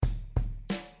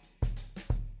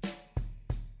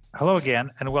Hello again,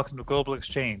 and welcome to Global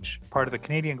Exchange, part of the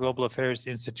Canadian Global Affairs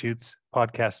Institute's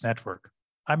podcast network.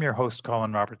 I'm your host,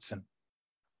 Colin Robertson.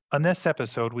 On this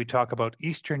episode, we talk about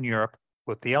Eastern Europe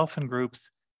with the Elfin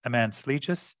Group's Amance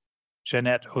Legis,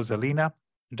 Jeanette Ozalina,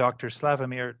 and Dr.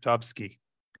 Slavomir Dobski.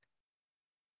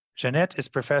 Jeanette is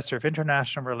Professor of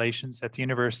International Relations at the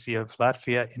University of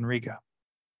Latvia in Riga.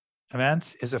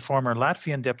 Amance is a former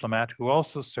Latvian diplomat who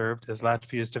also served as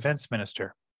Latvia's defense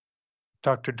minister.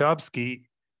 Dr. Dobski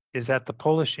is at the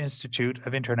Polish Institute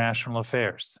of International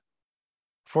Affairs.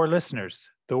 For listeners,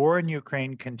 the war in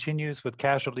Ukraine continues with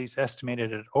casualties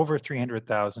estimated at over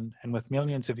 300,000 and with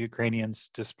millions of Ukrainians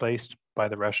displaced by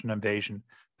the Russian invasion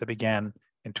that began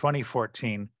in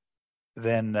 2014,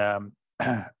 then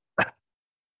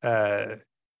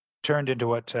turned into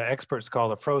what experts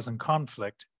call a frozen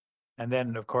conflict, and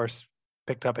then, of course,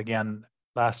 picked up again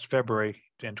last February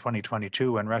in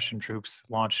 2022 when Russian troops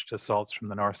launched assaults from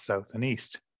the north, south, and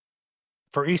east.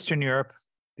 For Eastern Europe,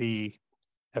 the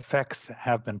effects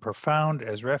have been profound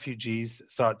as refugees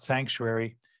sought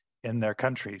sanctuary in their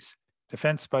countries.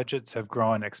 Defense budgets have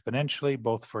grown exponentially,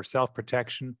 both for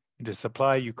self-protection and to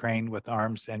supply Ukraine with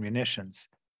arms and munitions.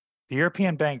 The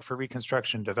European Bank for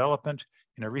Reconstruction and Development,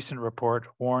 in a recent report,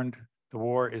 warned the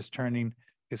war is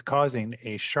causing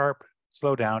a sharp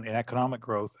slowdown in economic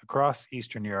growth across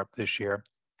Eastern Europe this year,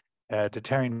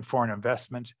 deterring foreign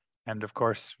investment, and of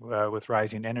course, with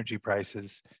rising energy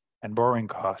prices and borrowing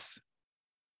costs.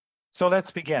 So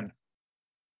let's begin.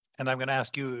 And I'm going to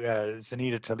ask you,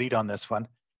 Zanita, to lead on this one,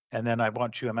 and then I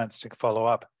want you, Amance, to follow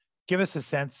up. Give us a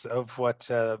sense of what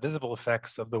visible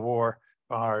effects of the war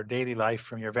are daily life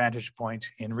from your vantage point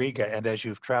in Riga and as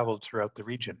you've traveled throughout the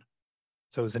region.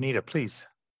 So Zanita, please.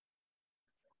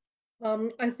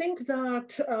 I think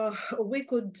that we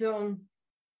could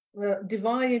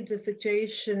divide the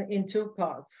situation in two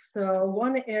parts.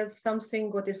 One is something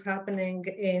what is happening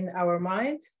in our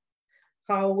minds,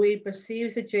 how we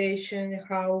perceive situation,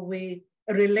 how we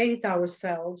relate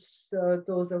ourselves to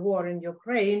the war in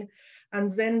Ukraine. And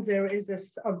then there is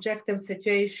this objective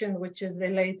situation, which is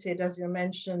related, as you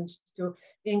mentioned, to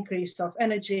increase of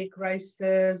energy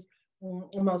crisis,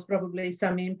 most probably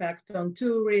some impact on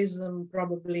tourism,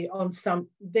 probably on some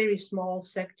very small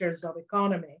sectors of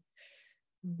economy.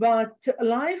 But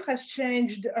life has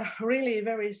changed really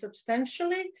very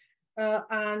substantially.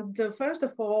 And first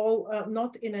of all,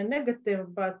 not in a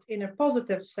negative, but in a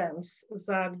positive sense,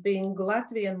 that being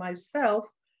Latvian myself,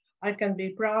 I can be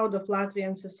proud of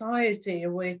Latvian society,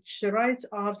 which right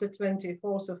after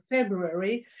 24th of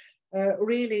February,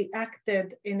 really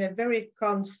acted in a very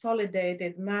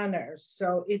consolidated manner.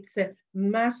 So it's a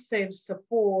massive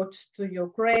support to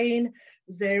Ukraine.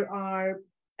 There are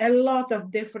a lot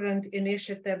of different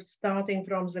initiatives starting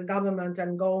from the government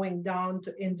and going down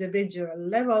to individual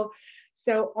level.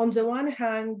 So on the one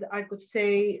hand, I could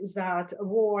say that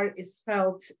war is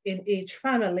felt in each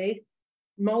family,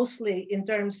 mostly in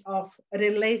terms of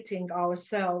relating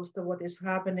ourselves to what is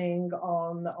happening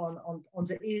on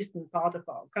the eastern part of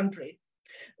our country.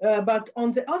 But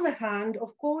on the other hand,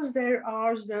 of course, there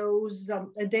are those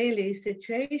daily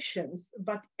situations.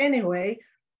 But anyway,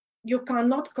 you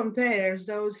cannot compare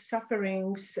those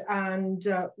sufferings and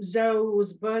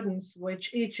those burdens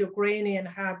which each Ukrainian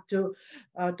have to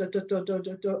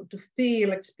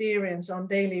feel, experience on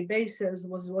daily basis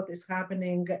with what is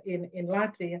happening in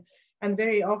Latvia. And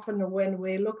very often when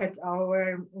we look at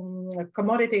our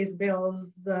commodities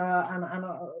bills and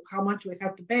how much we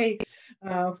have to pay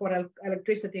for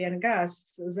electricity and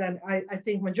gas, then I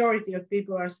think majority of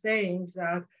people are saying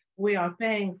that we are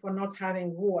paying for not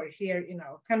having war here in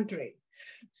our country.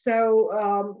 So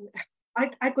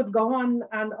I could go on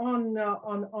and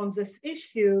on this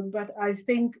issue, but I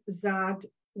think that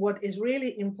what is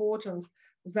really important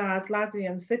that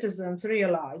Latvian citizens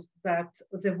realize that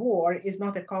the war is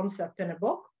not a concept in a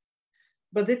book,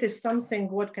 but it is something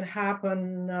what can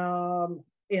happen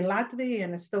in Latvia,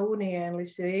 in Estonia, in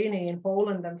Lithuania, in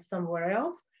Poland, and somewhere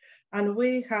else. And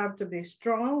we have to be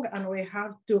strong and we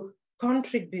have to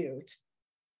contribute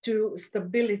to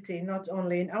stability, not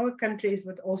only in our countries,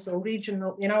 but also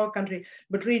regional in our country,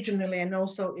 but regionally and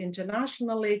also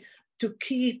internationally, to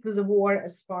keep the war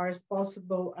as far as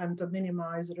possible and to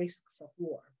minimize risks of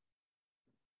war.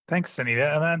 Thanks,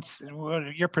 Anita. And that's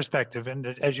your perspective. And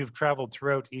as you've traveled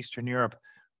throughout Eastern Europe,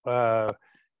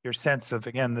 your sense of,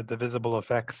 again, the visible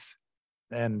effects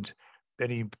and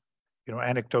any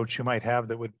anecdotes you might have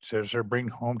that would sort of bring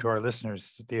home to our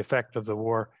listeners the effect of the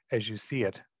war as you see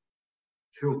it.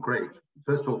 Sure, great.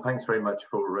 First of all, thanks very much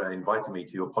for inviting me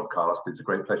to your podcast. It's a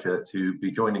great pleasure to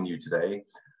be joining you today.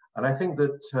 And I think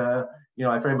that,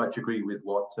 I very much agree with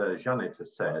what Jeanette has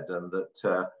said, and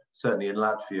that certainly in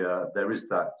Latvia, there is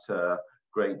that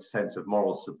great sense of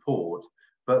moral support.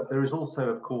 But there is also,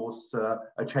 of course,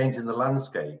 a change in the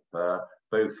landscape,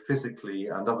 both physically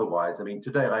and otherwise. I mean,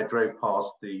 today I drove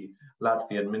past the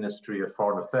Latvian Ministry of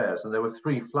Foreign Affairs, and there were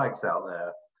 3 flags out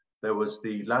there. There was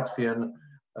the Latvian,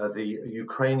 the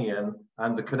Ukrainian,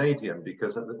 and the Canadian,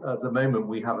 because at the moment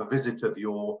we have a visit of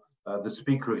the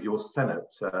Speaker of your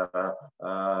Senate,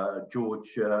 George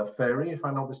Ferry, if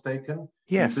I'm not mistaken.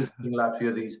 Yes. He's visiting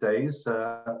Latvia these days.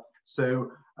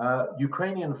 So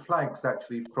Ukrainian flags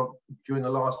actually during the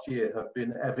last year have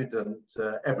been evident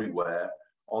everywhere,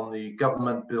 on the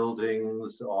government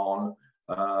buildings, on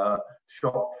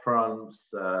shop fronts,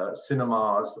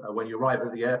 cinemas. When you arrive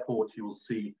at the airport, you will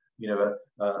see, you know,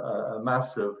 a mass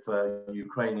of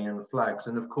Ukrainian flags.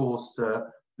 And of course,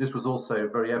 this was also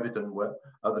very evident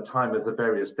at the time of the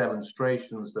various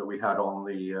demonstrations that we had on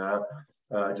the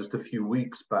just a few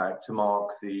weeks back to mark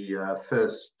the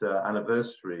first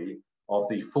anniversary of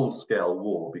the full-scale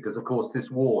war, because of course this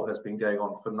war has been going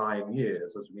on for 9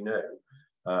 years, as we know.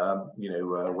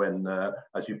 When,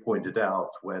 as you pointed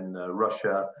out, when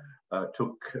Russia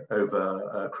took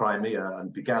over Crimea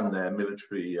and began their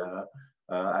military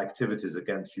activities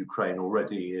against Ukraine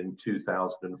already in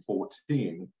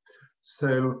 2014.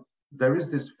 So there is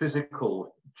these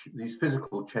physical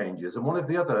changes. And one of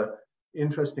the other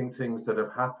interesting things that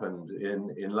have happened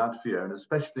in Latvia, and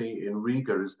especially in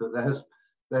Riga, is that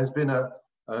there has been a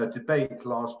debate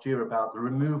last year about the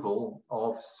removal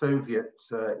of Soviet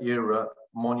era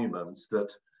monuments that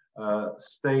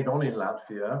stayed on in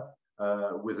Latvia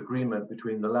with agreement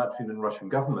between the Latvian and Russian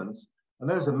governments. And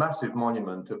there's a massive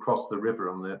monument across the river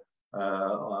on the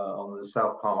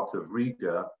south part of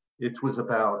Riga. It was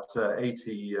about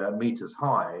 80 meters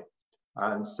high.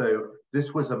 And so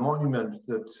this was a monument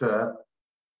that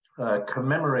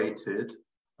commemorated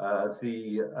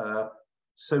the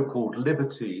so-called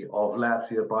liberty of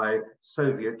Latvia by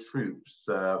Soviet troops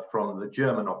from the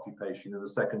German occupation in the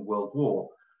Second World War.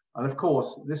 And of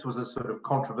course, this was a sort of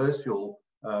controversial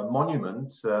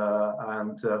monument,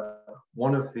 and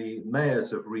one of the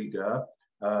mayors of Riga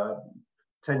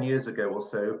 10 years ago or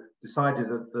so decided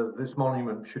that this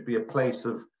monument should be a place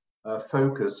of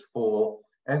focus for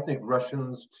ethnic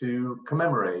Russians to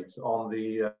commemorate on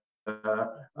the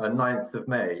 9th of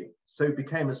May. So it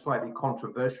became a slightly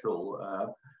controversial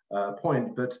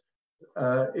point, but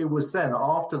it was then,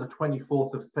 after the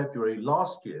 24th of February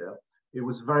last year, it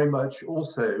was very much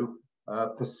also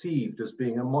perceived as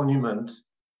being a monument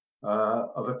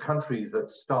of a country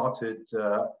that started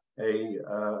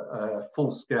a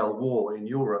full-scale war in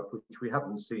Europe, which we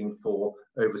haven't seen for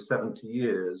over 70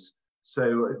 years.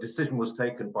 So a decision was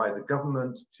taken by the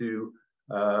government to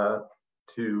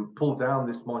pull down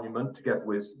this monument together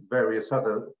with various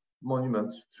other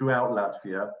monuments throughout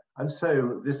Latvia. And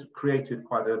so this created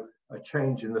quite a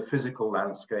change in the physical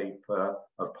landscape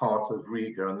of part of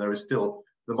Riga. And there is still,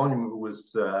 the monument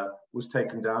was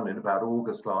taken down in about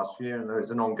August last year, and there is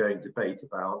an ongoing debate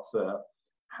about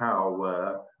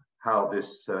how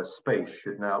this space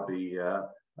should now be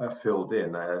filled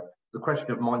in. The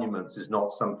question of monuments is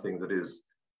not something that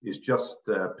is just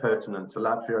pertinent to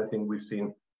Latvia. I think we've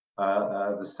seen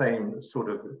the same sort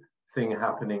of thing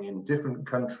happening in different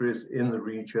countries in the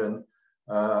region,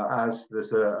 as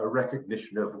there's a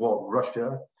recognition of what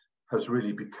Russia has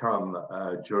really become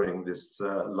during this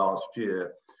last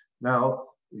year. Now,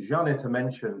 Janita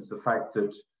mentioned the fact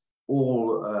that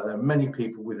many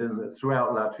people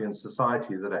throughout Latvian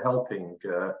society that are helping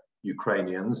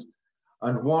Ukrainians,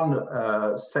 and one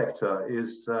sector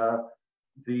is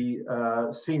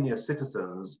the senior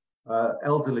citizens,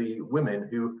 elderly women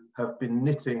who have been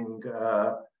knitting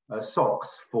socks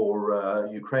for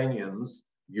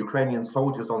Ukrainian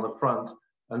soldiers on the front,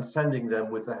 and sending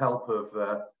them with the help of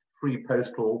free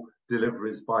postal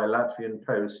deliveries by Latvian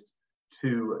Post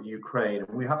to Ukraine.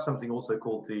 And we have something also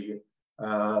called the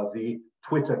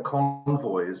Twitter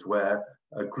convoys, where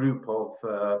a group of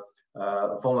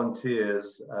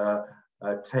volunteers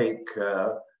take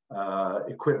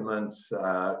equipment,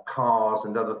 cars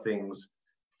and other things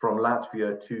from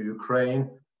Latvia to Ukraine.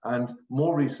 And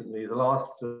more recently, the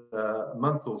last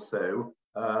month or so,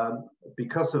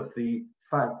 because of the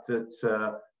fact that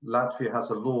Latvia has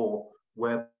a law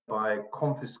whereby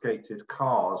confiscated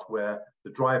cars, where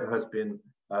the driver has been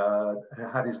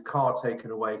had his car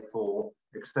taken away for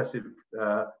excessive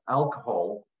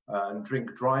alcohol and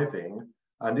drink driving,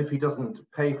 and if he doesn't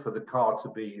pay for the car to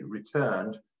be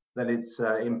returned, then it's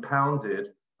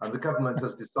impounded, and the government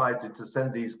has decided to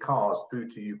send these cars through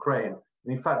to Ukraine.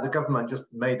 And in fact, the government just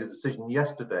made a decision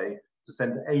yesterday to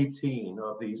send 18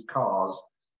 of these cars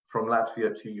from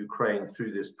Latvia to Ukraine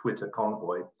through this Twitter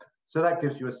convoy. So that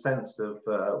gives you a sense of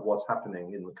what's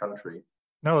happening in the country.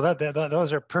 No,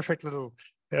 those are perfect little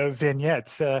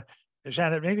vignettes.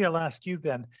 Janet, maybe I'll ask you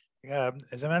then.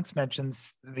 As Imants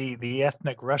mentions, the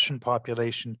ethnic Russian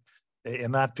population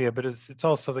in Latvia, but it's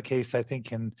also the case, I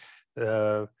think, in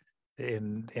Lithuania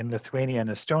and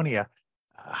Estonia.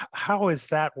 How is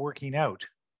that working out?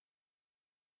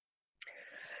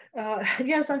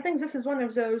 Yes, I think this is one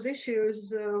of those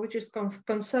issues which is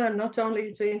concern not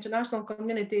only to the international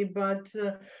community, but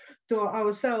to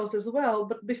ourselves as well.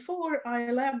 But before I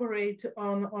elaborate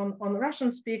on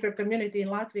Russian speaker community in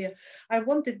Latvia, I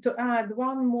wanted to add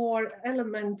one more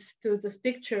element to this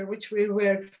picture, which we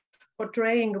were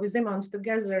portraying with Imants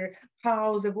together,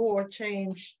 how the war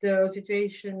changed the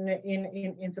situation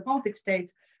in the Baltic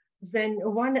states. Then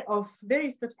one of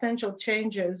very substantial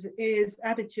changes is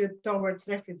attitude towards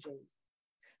refugees.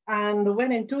 And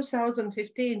when in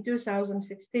 2015,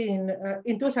 2016,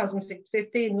 in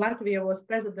 2015, Latvia was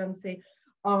presidency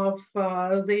of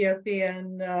the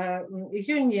European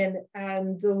Union,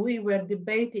 and we were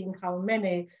debating how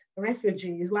many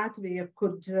refugees Latvia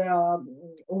could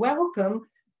welcome.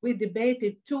 We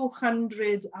debated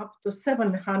 200 up to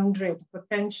 700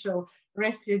 potential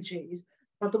refugees.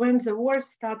 But when the war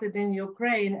started in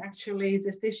Ukraine, actually,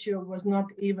 this issue was not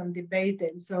even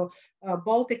debated. So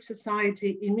Baltic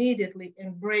society immediately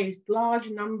embraced large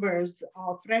numbers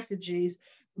of refugees,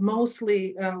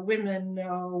 mostly women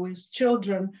with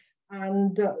children,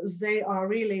 and they are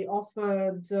really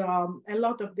offered a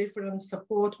lot of different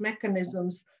support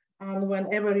mechanisms. And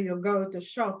whenever you go to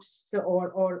shops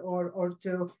or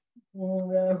to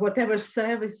whatever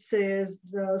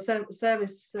services,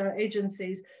 service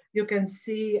agencies, you can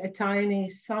see a tiny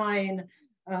sign,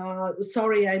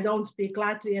 sorry, I don't speak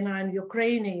Latvian, I'm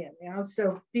Ukrainian. Yeah?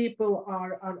 So people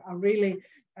are really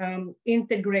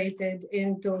integrated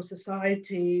into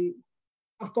society.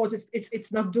 Of course,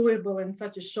 it's not doable in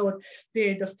such a short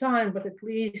period of time, but at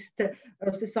least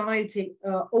society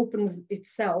opens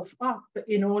itself up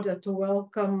in order to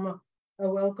welcome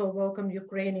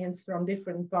Ukrainians from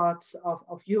different parts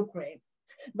of Ukraine.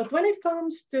 But when it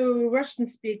comes to Russian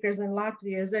speakers in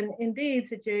Latvia, then indeed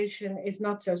situation is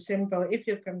not so simple. If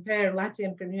you compare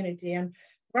Latvian community and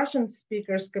Russian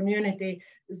speakers community,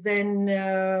 then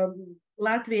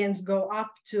Latvians go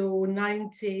up to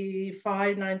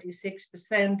 95,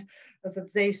 96%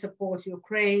 that they support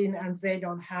Ukraine and they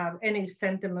don't have any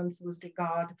sentiments with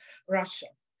regard to Russia.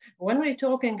 When we're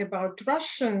talking about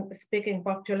Russian-speaking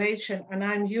population, and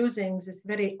I'm using this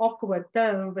very awkward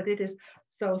term, but it is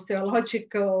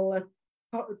sociological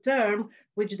term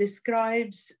which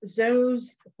describes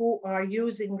those who are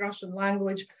using Russian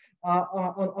language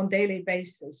on daily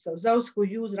basis. So those who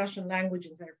use Russian language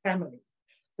in their families.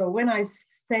 So when I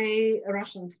say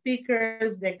Russian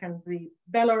speakers, they can be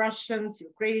Belarusians,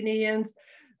 Ukrainians,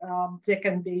 they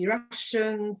can be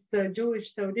Russians,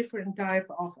 Jewish, so different type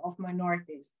of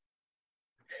minorities.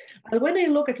 And when I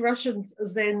look at Russians,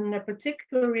 then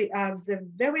particularly at the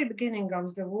very beginning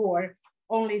of the war,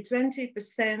 only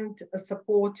 20%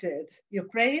 supported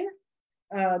Ukraine,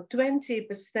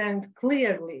 20%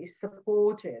 clearly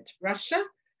supported Russia,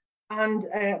 and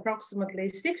approximately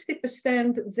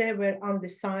 60% they were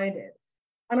undecided.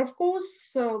 And of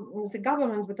course, the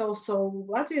government, but also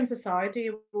Latvian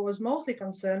society was mostly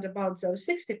concerned about those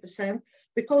 60%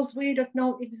 because we don't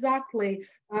know exactly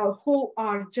who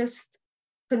are just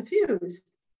confused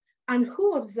and who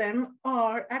of them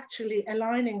are actually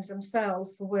aligning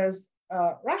themselves with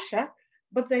Russia,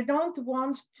 but they don't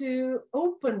want to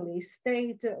openly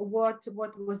state what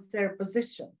was their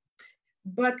position.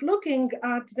 But looking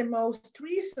at the most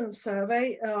recent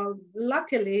survey,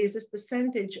 luckily, this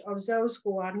percentage of those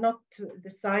who are not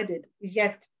decided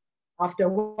yet after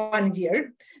 1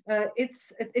 year,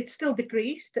 it's still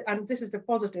decreased, and this is a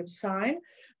positive sign.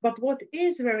 But what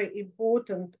is very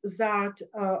important is that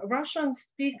Russian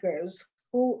speakers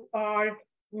who are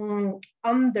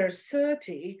under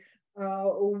 30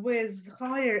 with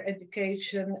higher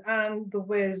education and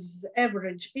with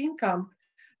average income,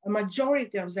 a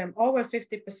majority of them, over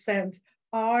 50%,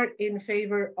 are in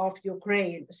favor of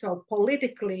Ukraine. So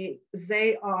politically,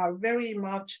 they are very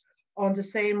much on the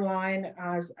same line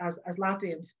as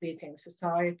Latvian-speaking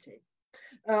society.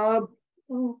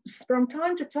 From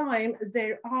time to time,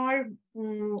 there are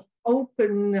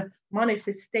open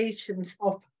manifestations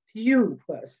of few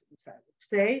persons, I would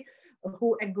say,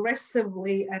 who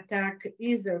aggressively attack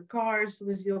either cars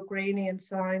with Ukrainian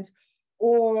signs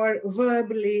or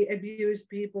verbally abuse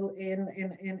people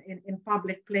in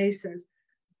public places.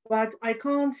 But I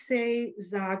can't say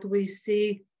that we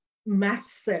see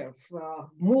massive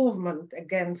movement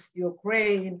against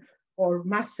Ukraine or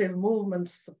massive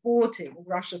movements supporting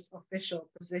Russia's official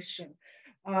position.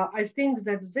 I think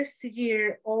that this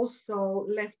year also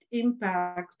left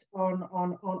impact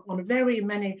on very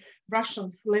many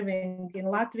Russians living in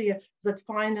Latvia that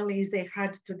finally they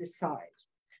had to decide.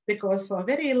 Because for a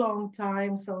very long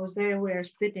time, so they were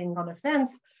sitting on a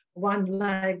fence, one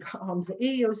leg on the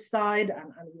EU side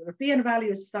and European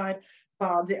values side,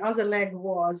 but the other leg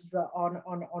was on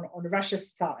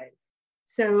Russia's side.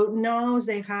 So now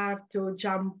they have to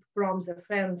jump from the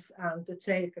fence and to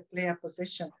take a clear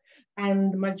position.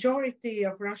 And majority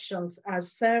of Russians,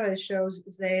 as survey shows,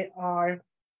 they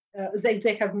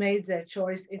have made their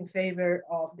choice in favor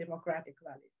of democratic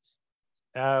values.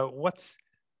 What's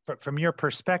from your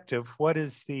perspective? What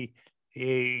is the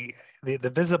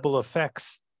visible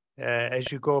effects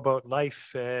as you go about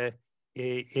life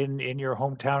in your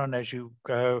hometown and as you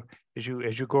go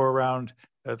around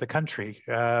the country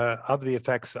of the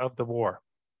effects of the war?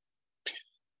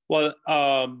 Well,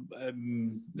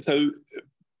 so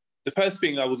the first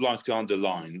thing I would like to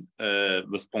underline,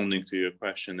 responding to your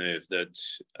question, is that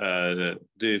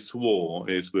this war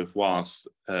is with us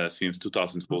since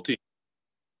 2014.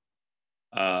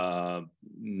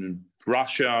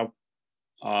 Russia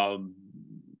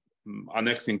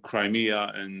annexing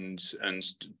Crimea and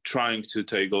trying to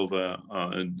take over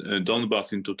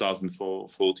Donbas in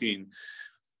 2014,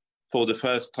 for the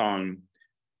first time,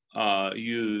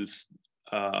 used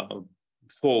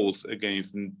force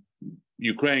against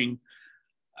Ukraine,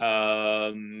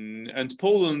 and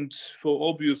Poland, for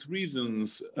obvious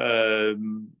reasons,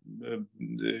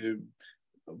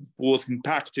 was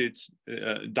impacted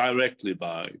directly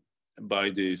by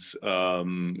this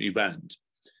event.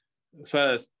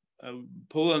 First,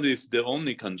 Poland is the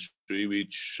only country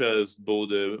which shares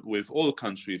border with all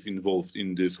countries involved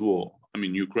in this war. I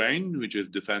mean, Ukraine, which is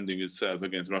defending itself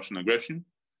against Russian aggression,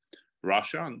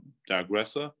 Russia, the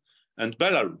aggressor, and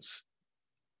Belarus,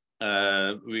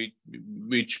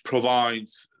 which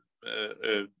provides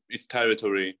its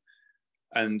territory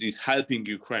and is helping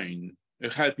Ukraine,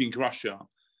 helping Russia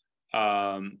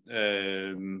to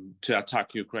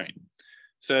attack Ukraine.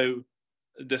 So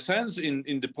the sense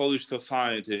in the Polish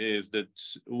society is that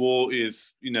war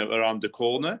is, around the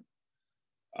corner,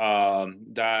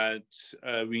 that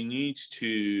we need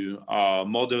to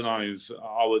modernize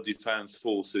our defense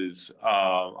forces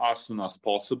as soon as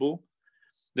possible,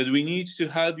 that we need to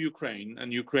help Ukraine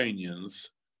and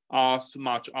Ukrainians as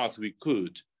much as we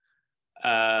could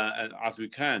and as we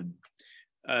can.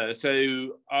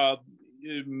 So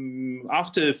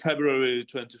after February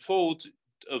 24th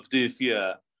of this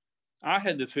year, I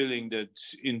had the feeling that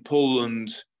in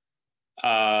Poland,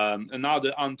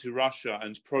 another anti-Russia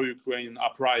and pro-Ukrainian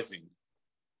uprising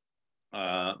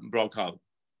broke out.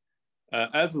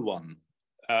 Everyone,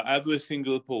 every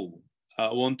single poll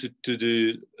wanted to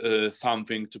do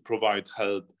something to provide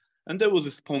help. And there was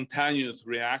a spontaneous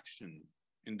reaction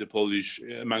in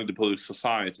among the Polish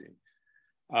society.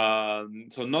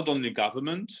 So not only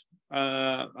government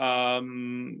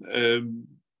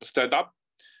stepped up,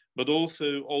 but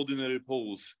also ordinary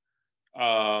Poles,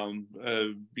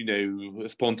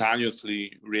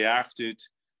 spontaneously reacted,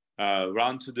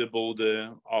 ran to the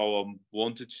border,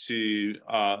 wanted to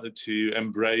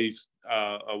embrace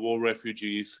war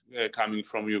refugees coming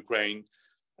from Ukraine,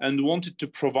 and wanted to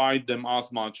provide them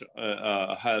as much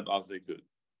help as they could.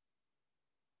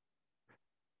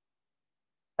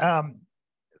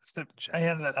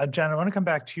 John, I want to come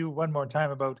back to you one more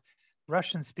time about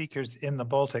Russian speakers in the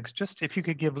Baltics. Just if you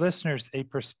could give listeners a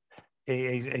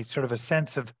sort of a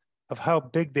sense of how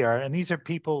big they are. And these are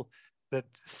people that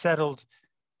settled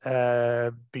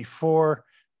before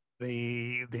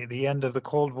the end of the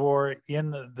Cold War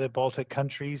in the Baltic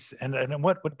countries. And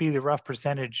what would be the rough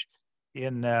percentage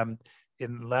in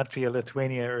Latvia,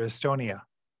 Lithuania, or Estonia?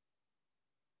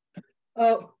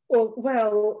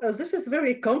 Well, this is a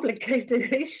very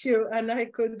complicated issue, and I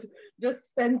could just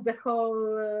spend the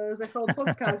whole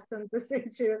podcast on this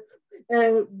issue,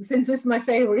 since it's my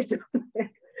favorite.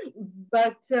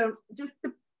 But just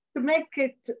to make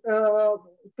it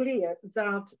clear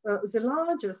that the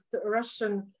largest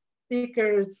Russian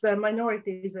speakers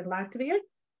minorities in Latvia,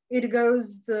 it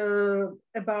goes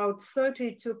about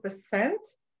 32%,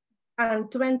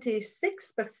 and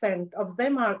 26% of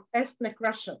them are ethnic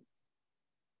Russians.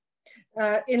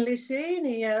 In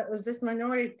Lithuania, this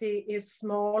minority is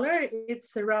smaller.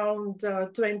 It's around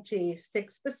 26%,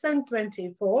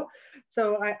 24%.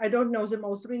 So I don't know the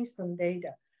most recent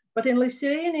data. But in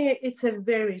Lithuania, it's a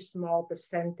very small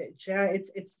percentage. It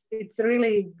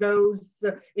really goes,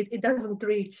 it doesn't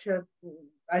reach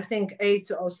I think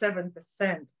 8 or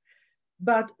 7%.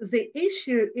 But the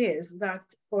issue is that,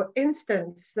 for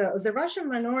instance, the Russian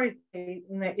minority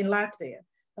in Latvia,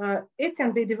 it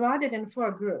can be divided in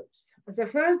 4 groups. The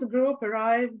first group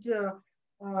arrived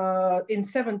in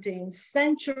 17th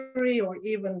century or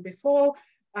even before.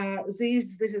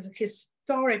 This is a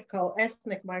historical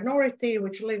ethnic minority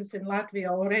which lives in Latvia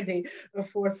already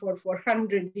for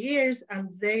 100 years, and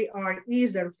they are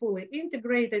either fully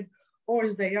integrated or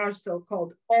they are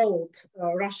so-called old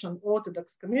Russian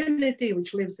Orthodox community,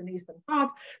 which lives in eastern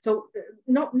part. So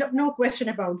no question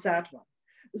about that one.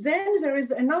 Then there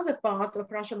is another part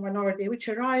of Russian minority which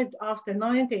arrived after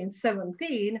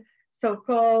 1917,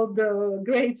 so-called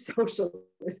Great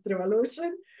Socialist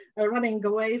Revolution, running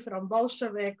away from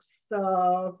Bolsheviks,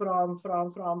 from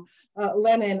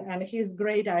Lenin and his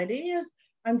great ideas.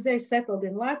 And they settled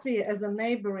in Latvia as a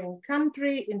neighboring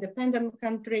country, independent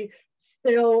country,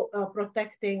 still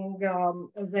protecting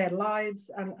their lives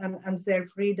and their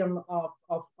freedom of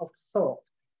thought.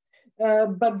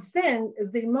 But then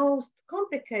the most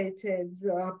complicated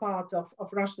part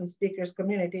of Russian speakers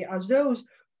community are those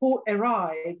who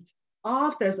arrived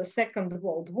after the Second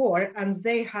World War, and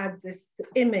they had this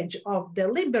image of the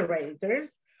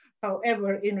liberators.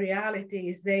 However, in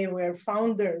reality, they were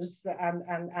founders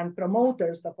and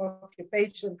promoters of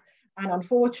occupation. And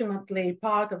unfortunately,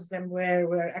 part of them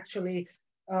were actually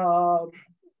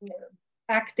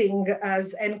acting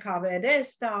as NKVD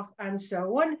staff and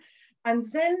so on. And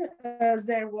then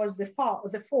there was the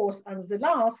fourth and the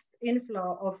last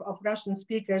inflow of Russian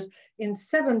speakers in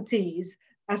 70s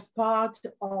as part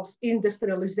of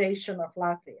industrialization of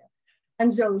Latvia.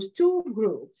 And those 2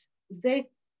 groups, they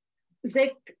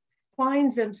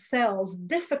find themselves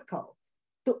difficult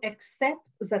to accept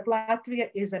that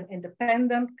Latvia is an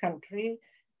independent country,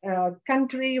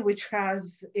 country which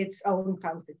has its own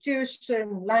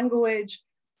constitution, language,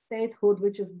 statehood,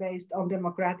 which is based on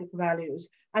democratic values.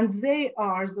 And they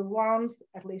are the ones,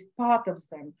 at least part of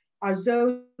them, are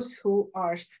those who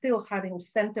are still having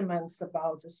sentiments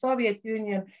about the Soviet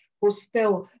Union, who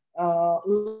still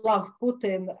love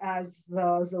Putin as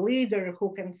the leader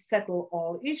who can settle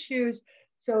all issues.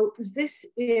 So this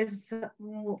is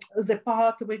the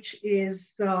part which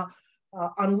is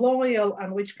unloyal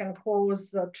and which can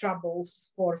cause troubles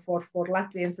for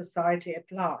Latvian society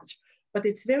at large. But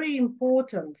it's very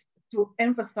important to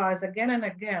emphasize again and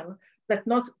again that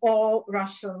not all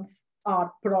Russians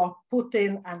are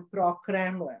pro-Putin and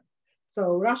pro-Kremlin.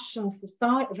 So Russian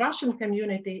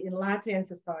community in Latvian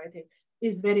society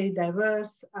is very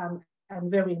diverse and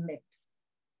very mixed.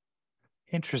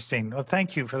 Interesting. Well,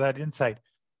 thank you for that insight.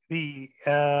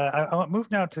 I'll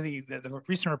move now to the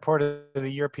recent report of the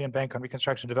European Bank on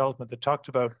Reconstruction and Development that talked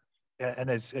about, and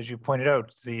as you pointed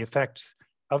out, the effects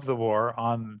of the war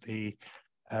on the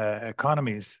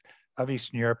economies of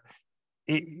Eastern Europe.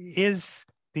 Is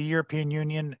the European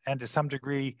Union and to some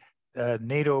degree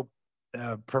NATO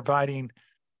providing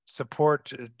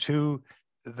support to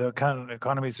the kind of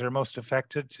economies that are most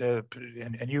affected?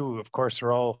 And you, of course,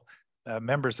 are all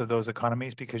members of those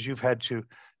economies because you've had to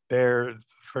bear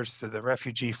first the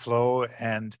refugee flow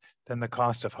and then the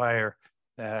cost of higher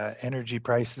energy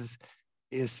prices.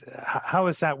 How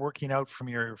is that working out from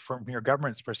your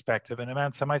government's perspective? And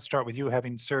Amanda, I might start with you,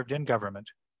 having served in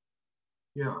government.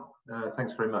 Yeah,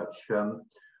 thanks very much.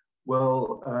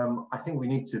 I think we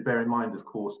need to bear in mind, of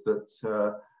course, that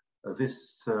the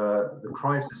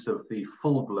crisis of the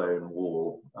full-blown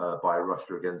war by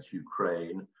Russia against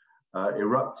Ukraine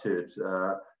erupted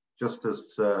just as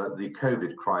the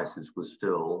COVID crisis was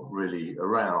still really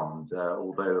around,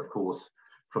 although, of course,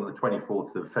 from the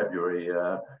 24th of February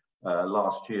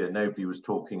last year, nobody was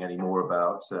talking anymore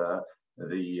about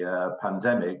the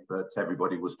pandemic, but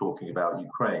everybody was talking about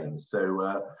Ukraine.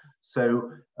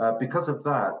 So because of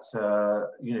that,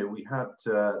 we had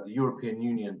the European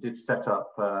Union did set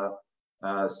up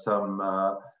some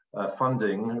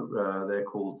funding. They're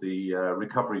called the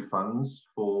recovery funds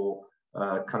for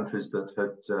countries that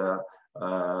had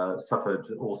suffered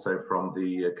also from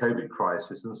the COVID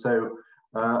crisis. And so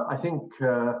I think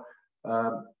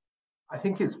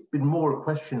it's been more a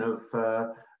question of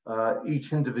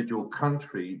each individual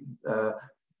country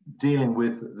dealing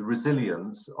with the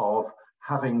resilience of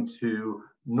having to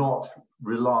not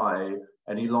rely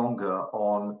any longer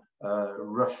on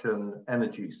Russian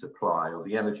energy supply or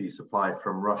the energy supply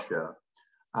from Russia.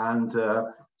 And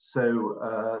so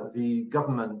the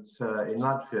government in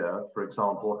Latvia, for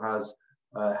example, has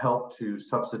helped to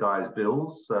subsidize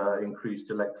bills, increased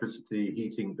electricity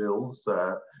heating bills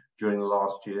during the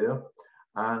last year.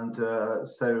 And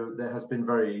so there has been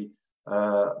very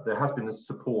there has been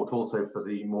support also for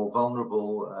the more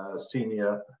vulnerable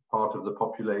senior part of the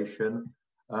population.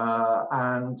 I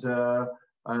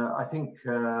think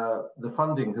the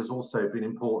funding has also been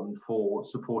important for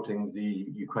supporting the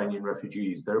Ukrainian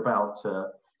refugees. There are about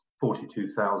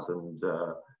 42,000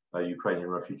 Ukrainian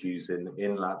refugees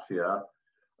in Latvia.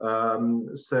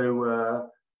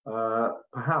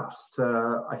 Perhaps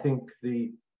I think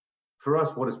for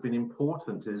us, what has been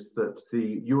important is that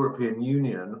the European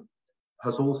Union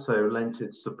has also lent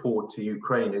its support to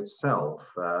Ukraine itself.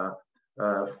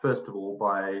 First of all,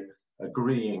 by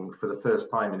agreeing for the first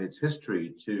time in its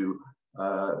history to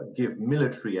give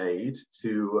military aid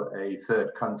to a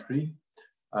third country.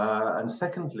 And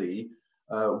secondly,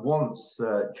 once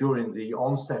during the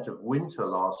onset of winter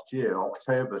last year,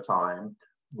 October time,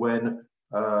 when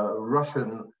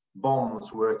Russian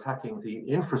bombs were attacking the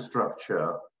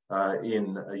infrastructure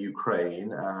in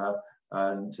Ukraine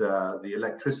and the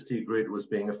electricity grid was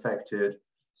being affected.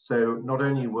 So not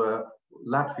only were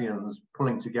Latvians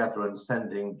pulling together and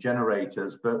sending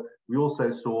generators, but we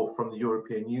also saw from the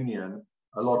European Union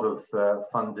a lot of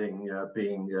funding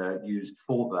being used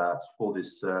for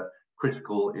this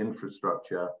critical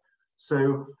infrastructure.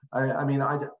 So, I mean,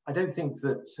 I don't think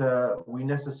that we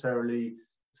necessarily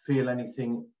feel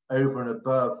anything over and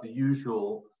above the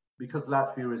usual, because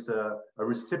Latvia is a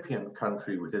recipient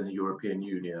country within the European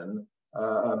Union.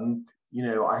 You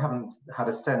know, I haven't had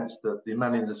a sense that the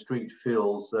man in the street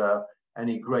feels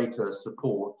any greater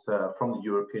support from the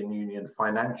European Union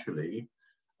financially.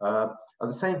 At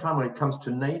the same time, when it comes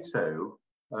to NATO,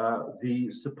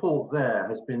 the support there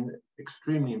has been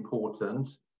extremely important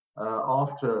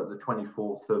after the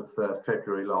 24th of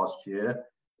February last year,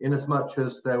 in as much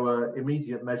as there were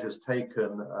immediate measures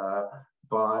taken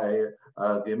by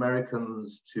the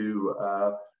Americans to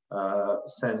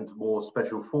send more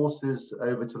special forces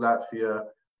over to Latvia.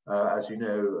 As you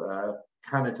know,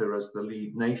 Canada as the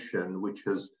lead nation, which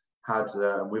has had,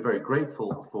 we're very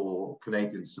grateful for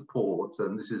Canadian support,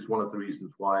 and this is one of the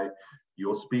reasons why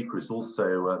your speaker is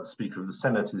also the Speaker of the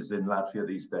Senate is in Latvia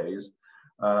these days.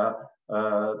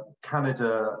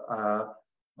 Canada,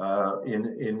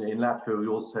 in Latvia, we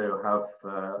also have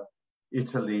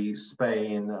Italy,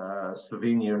 Spain,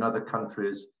 Slovenia, and other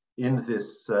countries in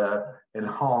this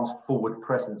enhanced forward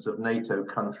presence of NATO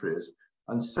countries.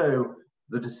 And so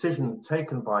the decision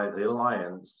taken by the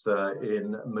alliance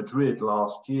in Madrid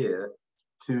last year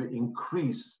to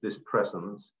increase this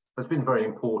presence has been very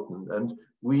important. And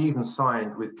we even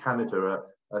signed with Canada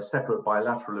a separate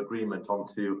bilateral agreement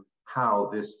onto how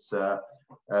this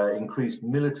increased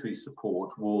military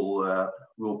support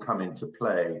will come into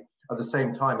play. At the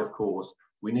same time, of course,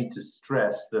 we need to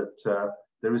stress that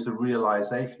there is a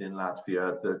realization in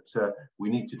Latvia that we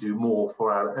need to do more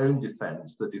for our own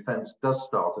defense. The defense does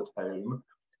start at home.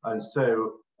 And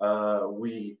so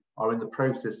we are in the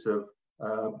process of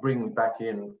bringing back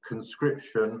in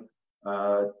conscription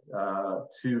to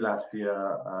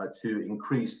Latvia to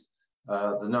increase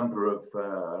the number of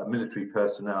military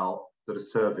personnel that are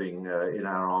serving in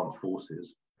our armed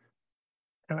forces.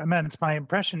 Imants, my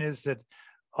impression is that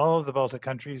all of the Baltic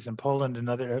countries and Poland and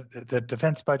other, the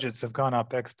defense budgets have gone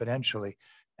up exponentially,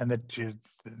 and that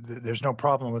there's no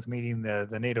problem with meeting the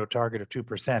NATO target of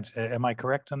 2%. Am I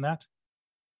correct on that?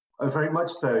 Very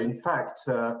much so. In fact,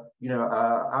 you know,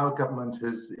 our government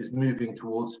is moving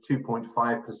towards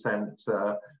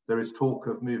 2.5%. There is talk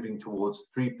of moving towards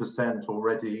 3%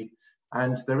 already.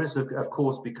 And there is, of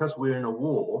course, because we're in a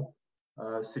war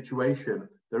situation,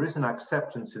 there is an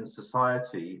acceptance in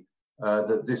society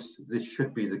that this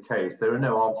should be the case. There are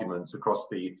no arguments across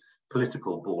the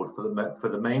political board for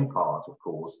the main part, of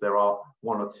course. There are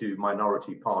one or two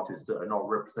minority parties that are not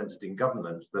represented in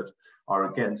government that are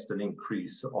against an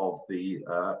increase of the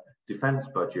defense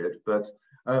budget. But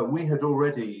we had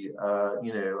already,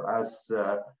 you know, as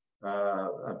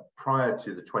prior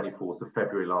to the 24th of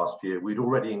February last year, we'd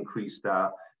already increased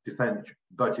our defense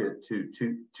budget to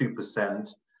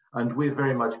 2%. And we're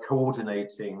very much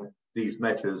coordinating these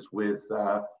measures with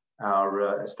our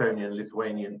Estonian and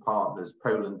Lithuanian partners,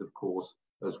 Poland, of course,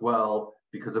 as well,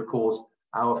 because of course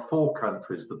our four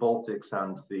countries, the Baltics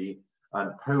and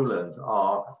Poland,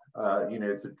 are you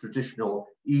know, the traditional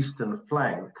eastern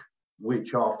flank,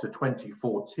 which after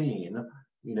 2014,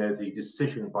 you know, the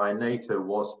decision by NATO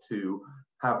was to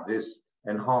have this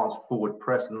enhanced forward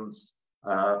presence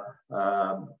of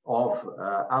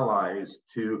allies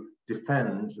to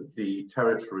defend the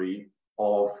territory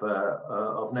of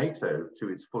NATO to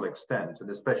its full extent, and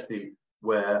especially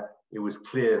where it was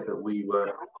clear that we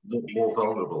were more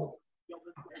vulnerable.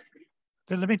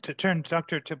 So let me turn,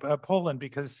 Doctor, to Poland,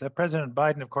 because President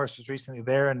Biden, of course, was recently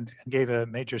there and gave a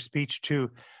major speech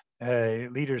to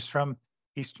leaders from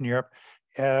Eastern Europe.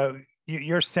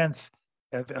 Your sense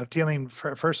of dealing,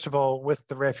 first of all, with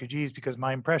the refugees, because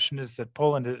my impression is that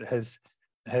Poland has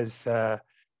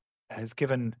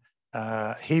given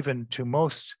haven to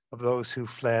most of those who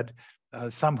fled,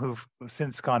 some who've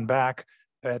since gone back.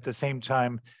 At the same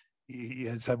time,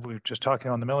 as we were just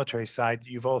talking on the military side,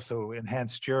 you've also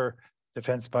enhanced your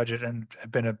defense budget and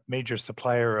have been a major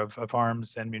supplier of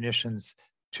arms and munitions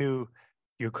to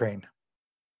Ukraine.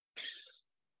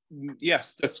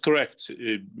 Yes, that's correct.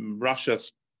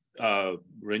 Russia's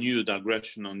renewed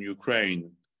aggression on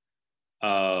Ukraine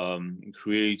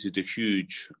created a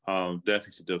huge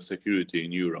deficit of security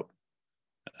in Europe.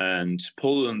 And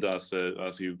Poland, as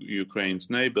Ukraine's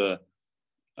neighbor,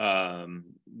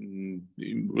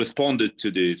 responded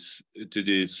to this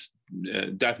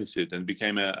deficit and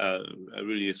became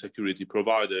really a security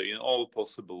provider in all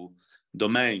possible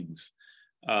domains.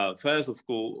 First of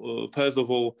all,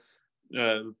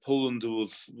 Poland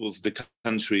was the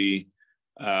country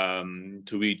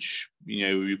to which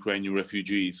Ukrainian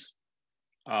refugees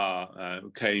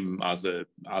came as a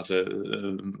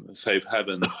safe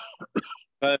haven.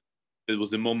 It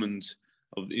was a moment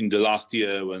in the last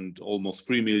year when almost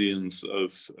 3 million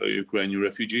of Ukrainian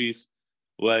refugees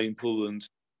were in Poland.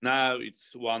 Now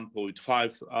it's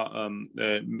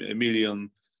 1.5 million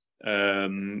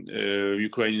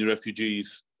Ukrainian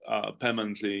refugees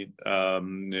permanently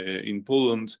in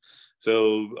Poland.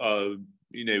 So,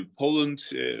 Poland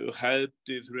helped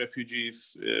these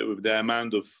refugees with the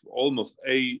amount of almost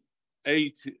 8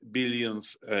 billion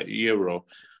euro,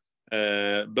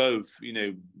 both,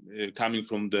 coming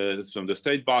from the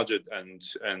state budget and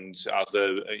as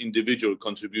individual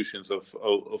contributions of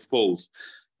Poles.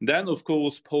 Then, of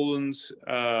course, Poland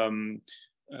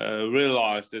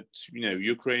realized that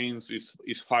Ukraine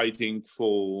is fighting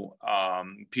for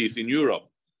peace in Europe,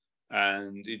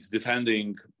 and it's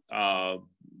defending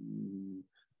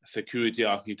security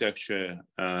architecture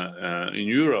in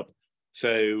Europe.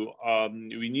 So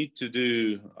we need to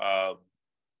do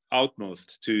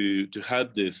utmost to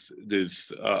help this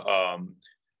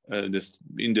in this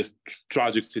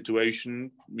tragic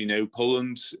situation.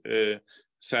 Poland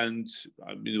sent.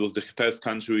 It was the first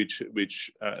country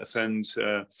which sent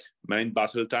main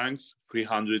battle tanks,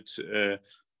 300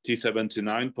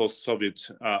 T-79 post-Soviet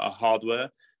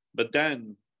hardware. But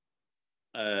then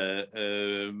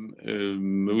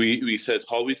we sent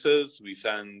howitzers. We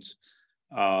sent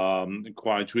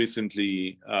quite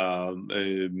recently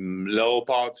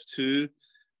Leopards too.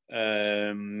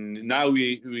 Now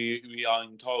we are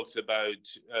in talks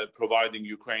about providing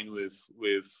Ukraine with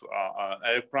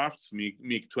aircrafts,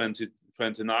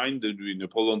 MiG-29.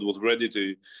 Poland was ready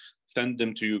to send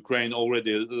them to Ukraine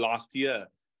already last year,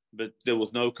 but there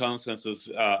was no consensus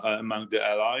among the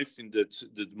allies in that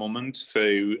moment.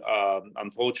 So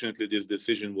unfortunately, this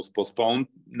decision was postponed.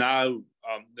 Now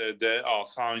there are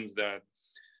signs that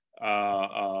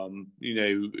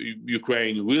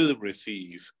Ukraine will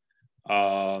receive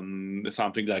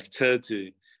something like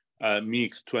 30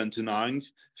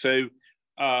 MiG-29s. So,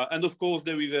 and of course,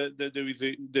 there is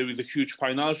a huge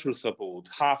financial support.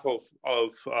 Half of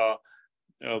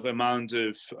amount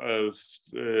of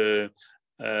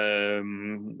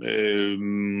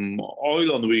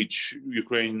oil on which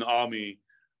Ukrainian army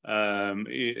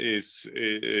is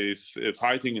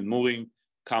fighting and moving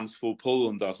comes for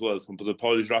Poland as well, from the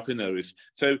Polish refineries.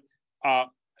 So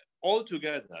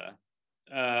altogether,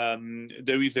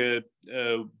 there is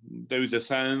a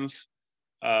sense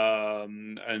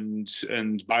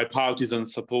and bipartisan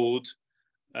support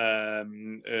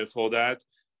for that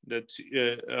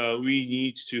we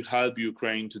need to help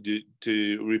Ukraine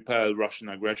to repel Russian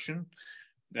aggression.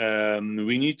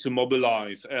 We need to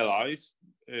mobilize allies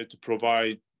to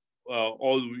provide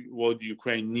all what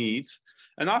Ukraine needs.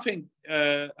 And I think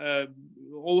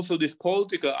also this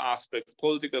political aspect,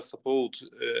 political support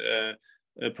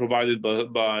provided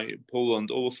by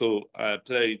Poland also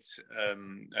plays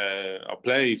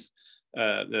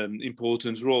an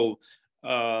important role.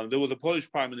 There was a Polish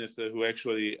prime minister who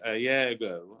actually a year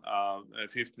ago,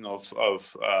 15th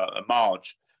of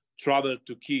March, traveled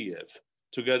to Kiev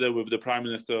together with the prime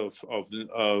minister of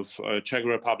Czech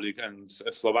Republic and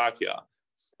Slovakia.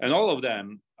 And all of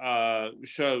them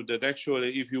showed that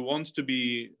actually, if you want to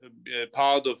be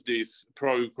part of this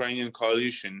pro-Ukrainian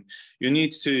coalition, you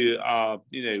need to,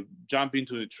 jump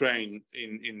into the train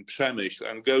in Przemysl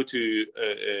and go to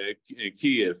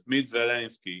Kiev, meet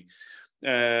Zelensky.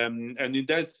 And in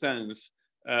that sense,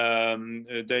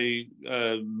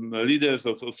 leaders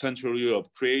of Central Europe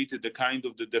created a kind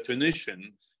of the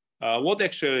definition what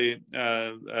actually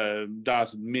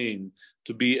does it mean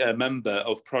to be a member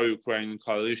of pro-Ukrainian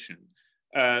coalition.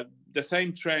 The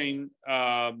same train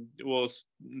was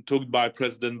took by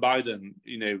President Biden,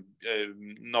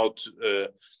 not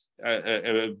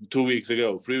 2 weeks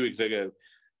ago, 3 weeks ago.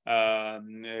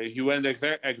 He went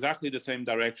exactly the same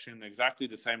direction, exactly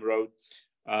the same road,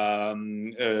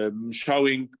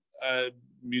 showing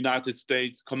United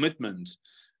States commitment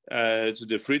to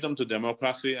the freedom, to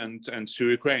democracy, and to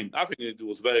Ukraine. I think it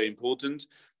was very important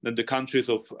that the countries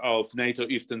of NATO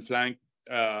Eastern Flank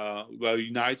were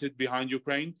united behind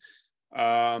Ukraine,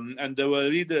 and there were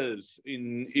leaders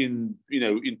in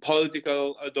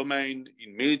political domain,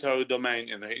 in military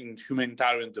domain, and in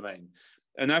humanitarian domain.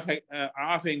 And I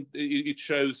think it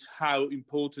shows how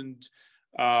important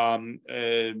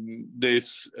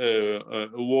this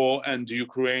war and the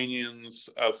Ukrainians'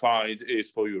 fight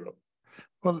is for Europe.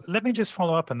 Well, let me just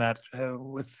follow up on that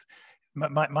with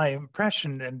my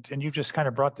impression, and you've just kind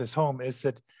of brought this home, is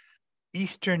that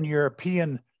Eastern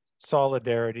European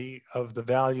solidarity of the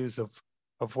values of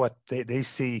what they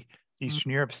see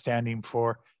Eastern Europe standing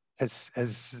for has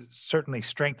certainly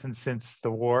strengthened since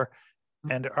the war,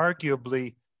 and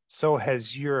arguably so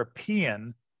has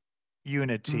European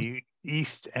unity,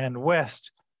 East and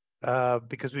West,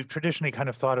 because we've traditionally kind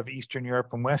of thought of Eastern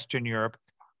Europe and Western Europe,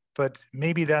 but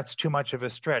maybe that's too much of a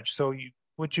stretch. So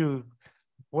what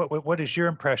is your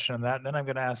impression on that? And then I'm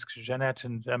going to ask Jeanette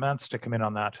and Amance to come in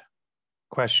on that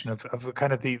question of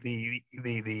kind of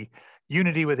the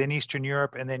unity within Eastern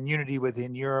Europe and then unity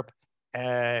within Europe,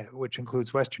 which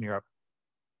includes Western Europe.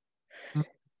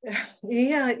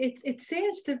 Yeah, it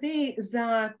seems to me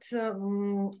that a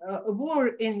war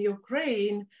in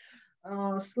Ukraine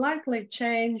slightly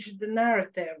changed the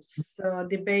narratives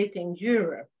debating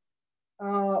Europe.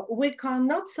 We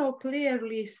cannot so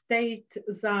clearly state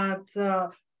that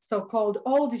so-called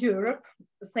old Europe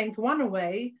think one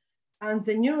way, and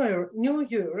the new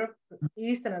Europe,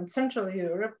 Eastern and Central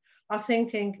Europe, are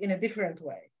thinking in a different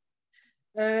way.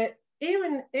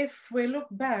 Even if we look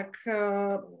back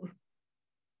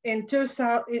in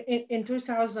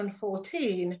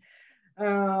 2014,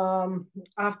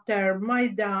 after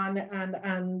Maidan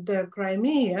and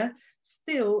Crimea,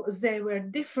 still there were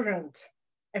different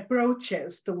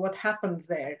approaches to what happened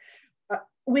there.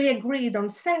 We agreed on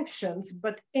sanctions,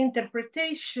 but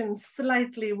interpretation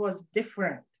slightly was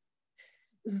different.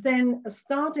 Then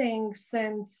starting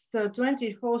since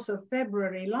 24th of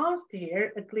February last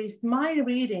year, at least my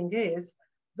reading is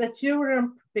that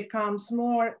Europe becomes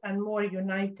more and more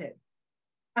united.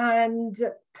 And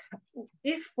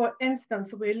if, for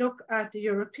instance, we look at the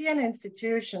European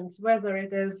institutions, whether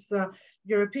it is the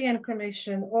European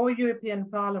Commission or European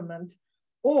Parliament,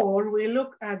 or we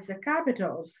look at the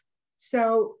capitals,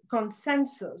 so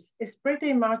consensus is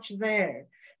pretty much there.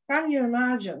 Can you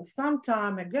imagine some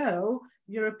time ago,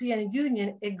 European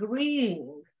Union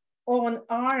agreeing on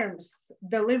arms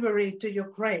delivery to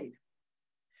Ukraine?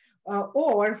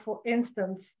 Or, for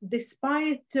instance,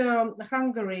 despite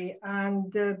Hungary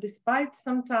and despite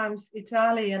sometimes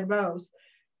Italian votes,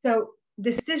 so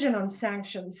decision on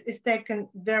sanctions is taken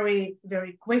very,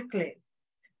 very quickly.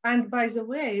 And by the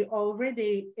way,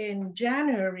 already in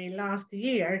January last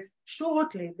year,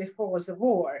 shortly before the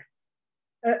war,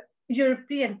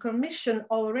 European Commission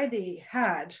already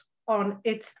had on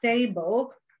its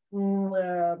table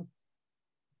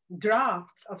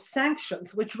drafts of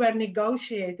sanctions which were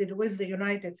negotiated with the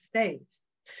United States.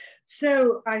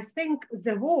 So I think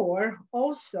the war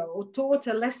also taught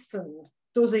a lesson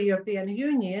to the European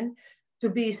Union to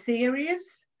be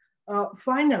serious,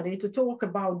 finally to talk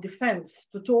about defense,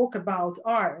 to talk about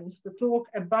arms, to talk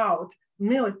about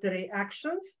military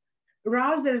actions,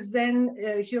 rather than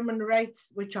human rights,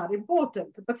 which are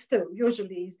important, but still,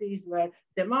 usually these were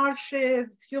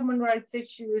démarches, human rights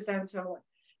issues, and so on.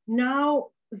 Now,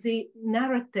 the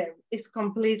narrative is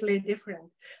completely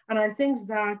different. And I think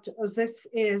that this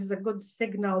is a good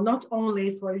signal, not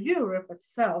only for Europe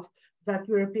itself, that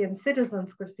European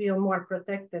citizens could feel more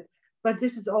protected, but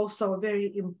this is also a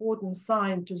very important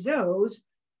sign to those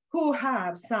who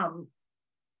have some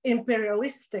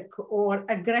imperialistic or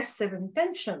aggressive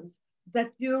intentions,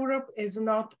 that Europe is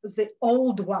not the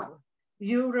old one.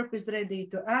 Europe is ready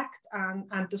to act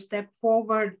and to step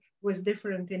forward with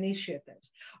different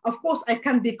initiatives. Of course, I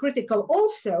can be critical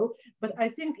also, but I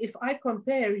think if I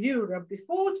compare Europe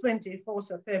before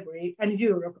 24th of February and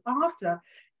Europe after,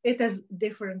 it is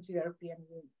different European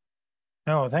Union.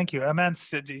 No, thank you.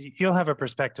 Amance, you'll have a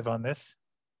perspective on this.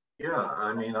 Yeah,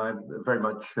 I mean, I very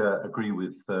much agree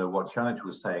with what Janet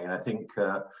was saying. And I think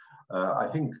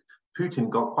Putin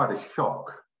got quite a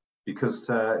shock because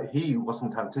he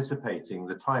wasn't anticipating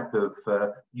the type of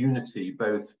unity,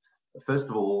 both, first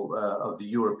of all, of the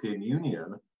European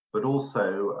Union, but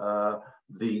also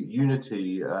the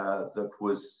unity that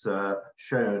was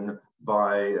shown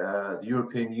by the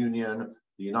European Union,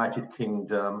 the United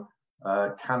Kingdom,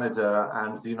 Canada,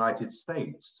 and the United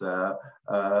States.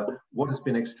 What has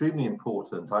been extremely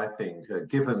important, I think,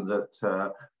 given that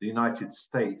the United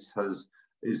States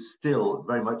is still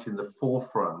very much in the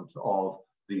forefront of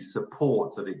the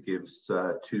support that it gives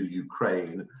to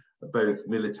Ukraine, both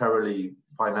militarily,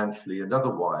 financially, and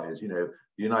otherwise. You know,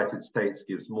 the United States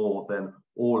gives more than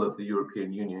all of the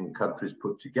European Union countries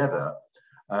put together.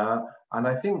 And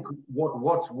I think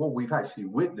what we've actually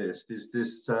witnessed is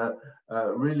this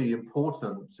really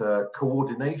important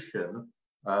coordination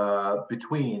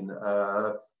between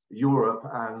Europe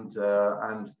and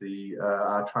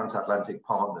our transatlantic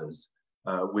partners,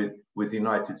 with the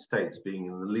United States being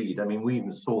in the lead. I mean, we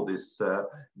even saw this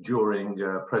during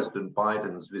President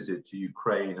Biden's visit to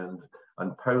Ukraine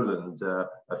and Poland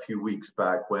a few weeks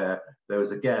back, where there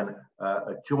was again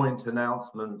a joint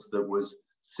announcement that was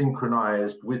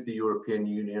synchronized with the European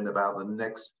Union about the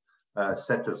next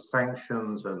set of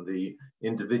sanctions and the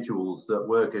individuals that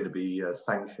were going to be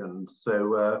sanctioned.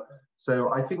 So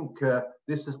I think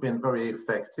this has been very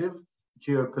effective.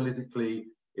 Geopolitically,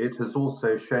 it has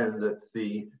also shown that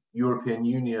the European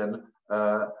Union,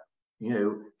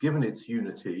 given its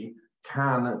unity,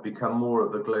 can become more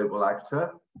of a global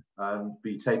actor and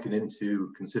be taken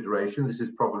into consideration. This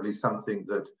is probably something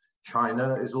that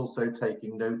China is also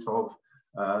taking note of.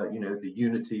 The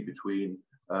unity between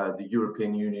the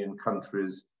European Union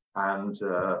countries and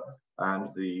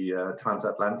the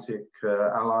transatlantic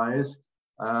allies,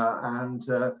 and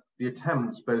the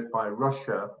attempts both by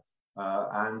Russia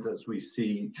and, as we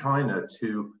see, China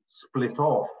to split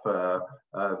off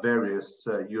various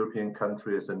European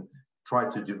countries and try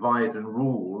to divide and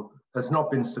rule has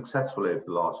not been successful over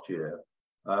the last year.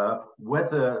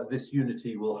 Whether this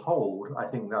unity will hold, I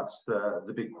think that's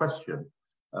the big question.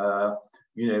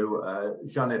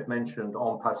 Janet mentioned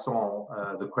en passant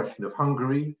the question of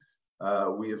Hungary.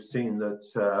 We have seen that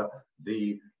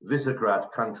the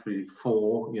Visegrad country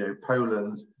four,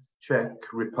 Poland, Czech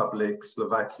Republic,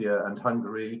 Slovakia, and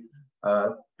Hungary,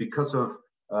 because of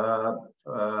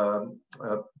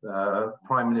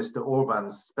Prime Minister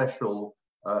Orban's special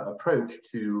approach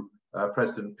to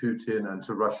President Putin and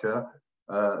to Russia,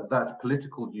 that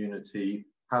political unity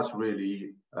has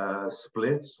really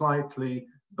split slightly.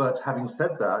 But having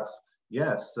said that,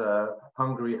 yes,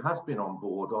 Hungary has been on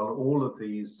board on all of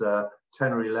these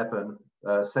 10 or 11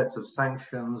 sets of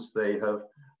sanctions. They have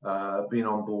been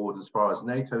on board as far as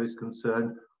NATO is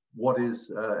concerned. What is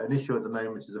an issue at the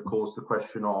moment is, of course, the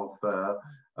question of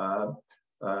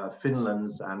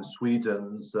Finland's and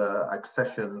Sweden's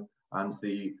accession and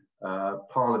the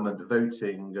parliament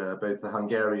voting, both the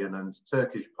Hungarian and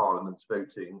Turkish parliaments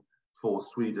voting for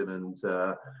Sweden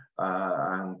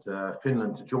and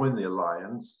Finland to join the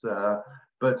alliance.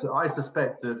 But I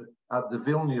suspect that at the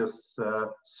Vilnius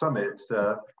summit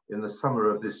in the summer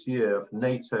of this year,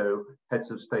 NATO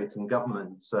heads of state and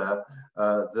government, that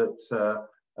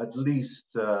at least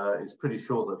it's pretty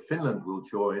sure that Finland will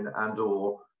join and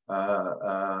or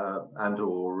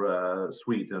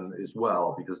Sweden as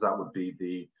well, because that would be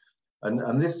the,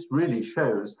 and this really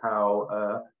shows how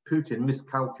Putin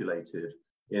miscalculated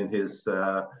in his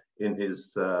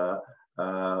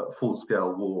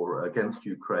full-scale war against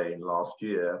Ukraine last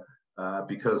year,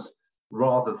 because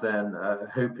rather than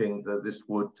hoping that this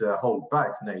would hold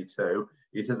back NATO,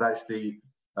 it has actually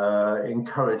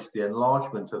encouraged the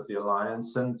enlargement of the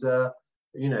alliance. And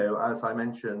as I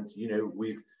mentioned,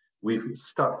 we've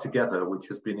stuck together, which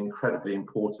has been incredibly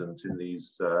important in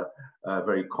these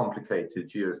very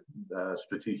complicated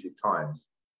geostrategic times.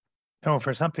 No,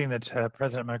 for something that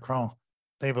President Macron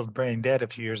labeled brain dead a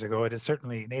few years ago,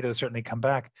 NATO has certainly come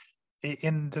back.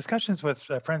 In discussions with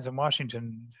friends in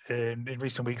Washington in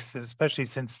recent weeks, especially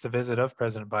since the visit of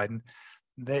President Biden,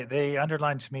 they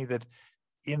underlined to me that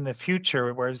in the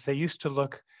future, whereas they used to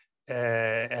look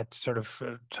at sort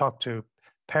of talk to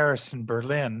Paris and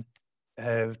Berlin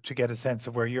to get a sense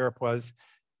of where Europe was,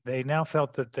 they now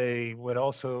felt that they would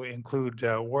also include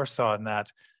Warsaw in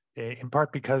that, in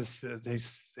part because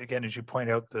again, as you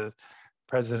point out, the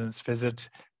president's visit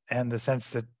and the sense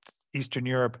that Eastern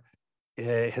Europe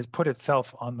has put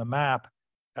itself on the map,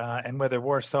 and whether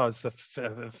Warsaw is the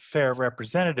fair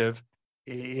representative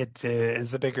it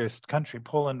is the biggest country.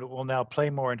 Poland will now play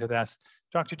more into that.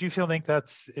 Doctor, do you think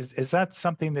is that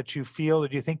something that you feel, or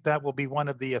do you think that will be one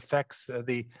of the effects,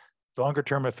 the longer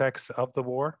term effects of the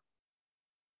war?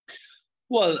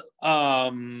 Well,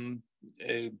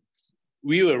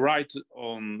 we were right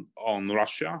on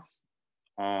Russia.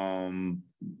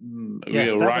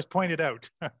 Yes, that was pointed out.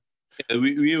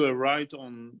 we were right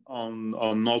on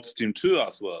Nord Stream 2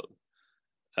 as well.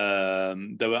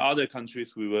 There were other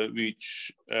countries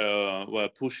which were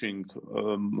pushing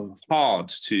hard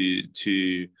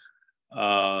to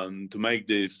make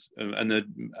this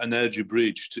an energy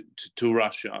bridge to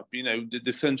Russia. You know,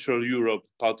 the Central Europe,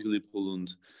 particularly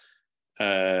Poland,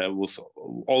 was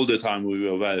all the time we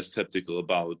were very skeptical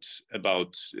about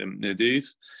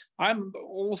this. I'm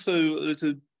also a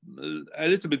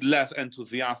little bit less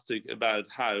enthusiastic about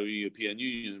how the European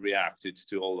Union reacted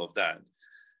to all of that.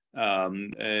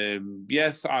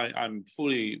 Yes, I'm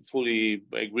fully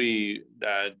agree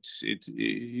that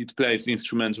it plays an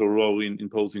instrumental role in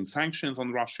imposing sanctions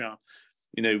on Russia.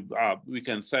 You know, we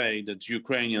can say that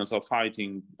Ukrainians are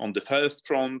fighting on the first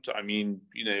front. I mean,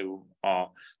 you know,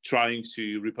 trying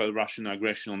to repel Russian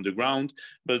aggression on the ground.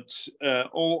 But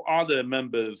all other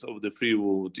members of the free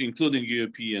world, including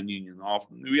European Union,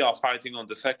 we are fighting on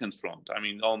the second front. I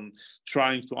mean, on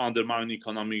trying to undermine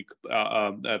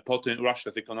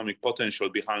Russia's economic potential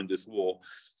behind this war.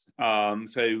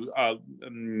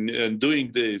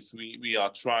 Doing this, we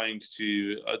are trying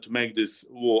to make this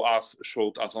war as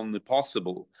short as only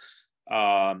possible.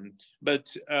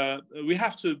 But we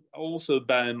have to also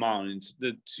bear in mind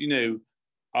that, you know,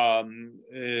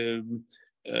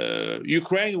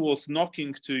 Ukraine was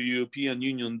knocking to European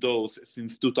Union doors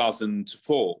since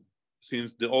 2004,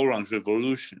 since the Orange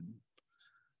Revolution.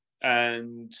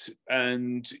 And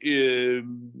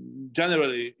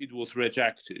generally it was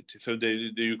rejected. So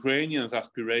the Ukrainians'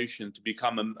 aspiration to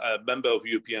become a member of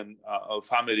European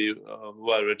family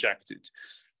were rejected.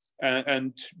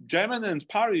 And Germany and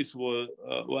Paris were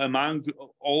among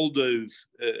all those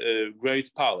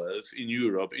great powers in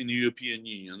Europe, in the European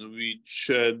Union, which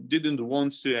didn't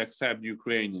want to accept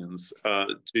Ukrainians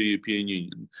to the European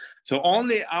Union. So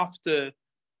only after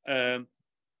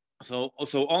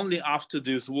only after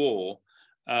this war,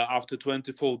 after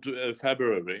 24th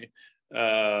February,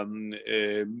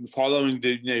 following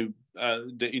the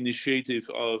initiative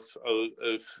of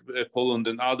Poland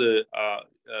and other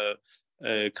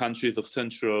countries of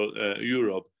Central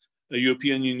Europe, the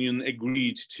European Union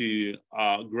agreed to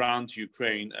grant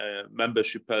Ukraine a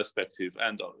membership perspective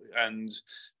and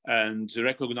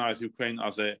recognize Ukraine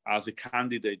as a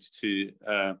candidate to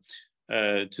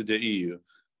the EU.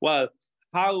 Well,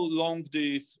 how long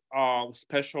this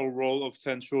special role of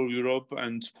Central Europe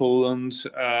and Poland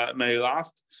may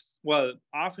last? Well,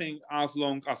 I think as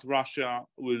long as Russia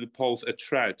will pose a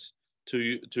threat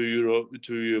to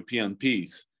European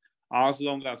peace, as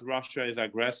long as Russia is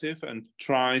aggressive and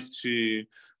tries to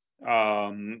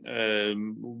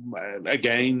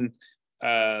again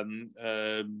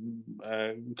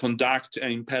conduct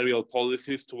imperial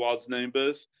policies towards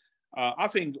neighbors. I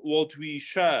think what we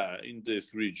share in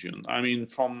this region, I mean,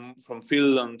 from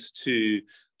Finland to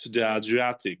the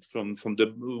Adriatic, from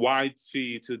the White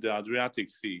Sea to the Adriatic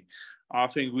Sea, I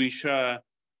think we share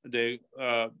the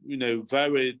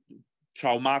very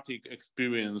traumatic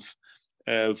experience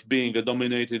of being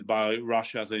dominated by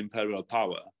Russia as an imperial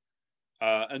power.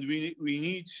 And we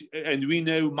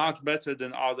know much better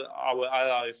than our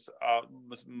allies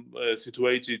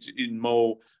situated in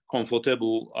more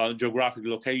comfortable geographic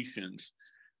locations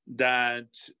that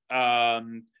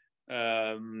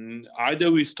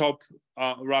either we stop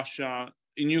Russia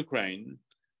in Ukraine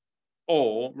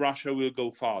or Russia will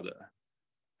go farther,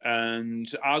 and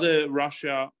either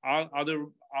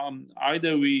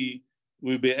we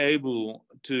will be able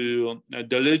to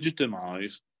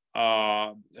delegitimize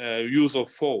use of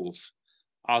force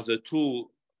as a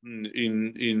tool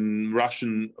in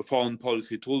Russian foreign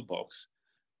policy toolbox,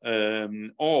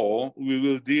 or we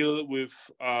will deal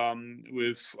with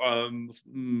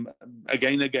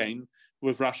again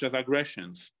with Russia's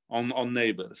aggressions on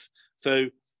neighbors.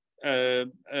 So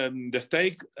the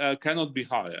stake cannot be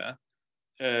higher.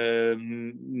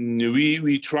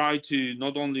 We try to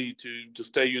not only to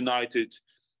stay united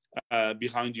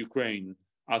behind Ukraine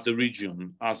as a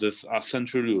region, as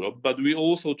Central Europe, but we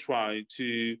also try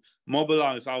to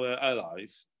mobilize our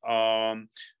allies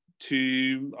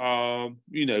to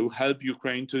help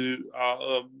Ukraine to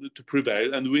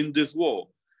prevail and win this war.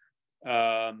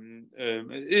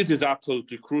 It is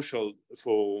absolutely crucial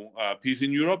for peace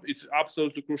in Europe. It's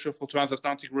absolutely crucial for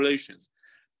transatlantic relations.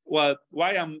 Well,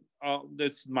 why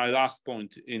that's my last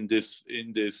point in this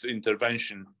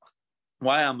intervention.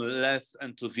 Why I'm less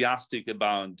enthusiastic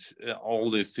about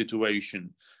all this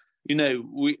situation. You know,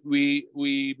 we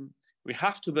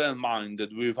have to bear in mind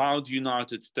that without the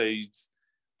United States,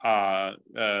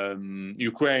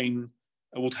 Ukraine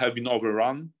would have been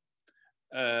overrun,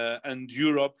 and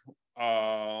Europe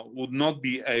would not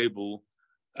be able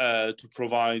to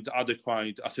provide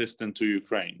adequate assistance to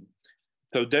Ukraine.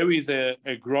 So there is a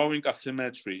growing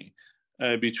asymmetry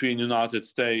between United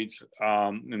States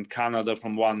and Canada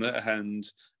from one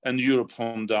hand and Europe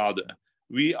from the other.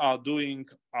 We are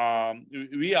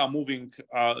moving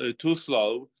too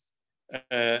slow,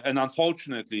 and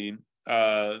unfortunately,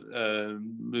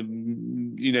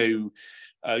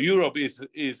 Europe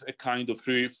is a kind of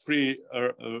free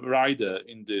rider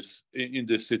in this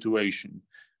situation.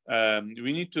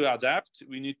 We need to adapt.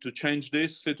 We need to change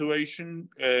this situation.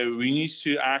 We need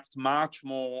to act much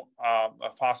more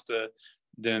faster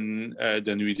than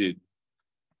we did.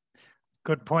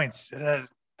 Good points.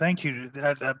 Thank you.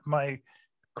 My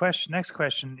next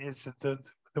question is that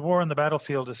the war on the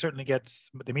battlefield certainly gets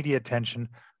the media attention,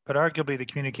 but arguably the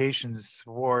communications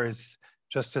war is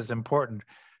just as important.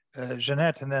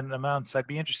 Jeanette and then Amounts, I'd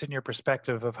be interested in your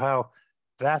perspective of how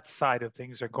that side of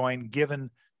things are going,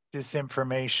 given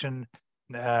disinformation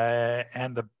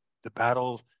and the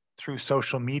battle through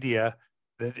social media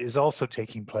that is also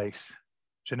taking place.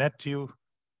 Jeanette, do you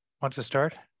want to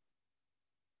start?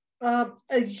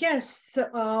 Yes,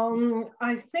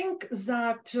 I think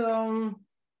that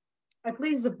at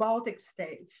least the Baltic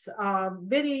states are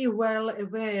very well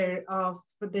aware of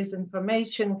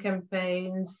disinformation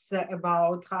campaigns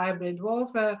about hybrid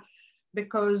warfare,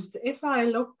 because if I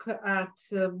look at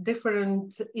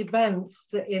different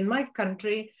events in my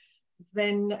country,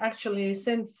 then actually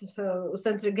since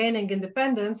regaining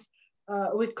independence,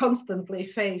 we constantly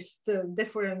faced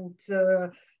different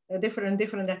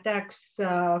attacks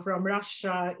from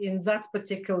Russia in that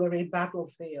particular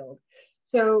battlefield.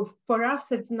 So for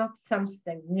us, it's not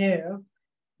something new.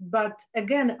 But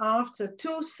again, after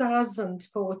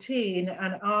 2014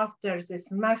 and after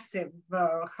this massive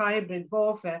hybrid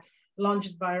warfare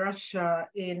launched by Russia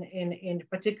in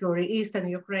particularly Eastern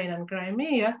Ukraine and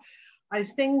Crimea, I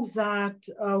think that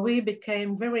we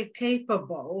became very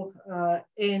capable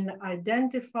in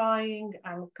identifying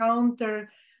and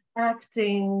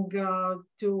counteracting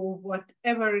to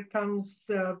whatever comes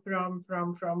from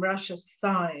Russia's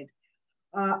side.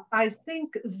 I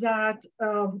think that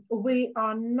we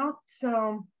are not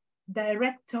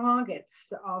direct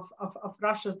targets of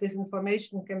Russia's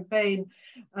disinformation campaign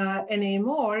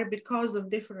anymore because of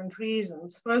different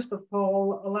reasons. First of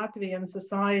all, Latvian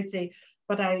society,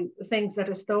 but I think that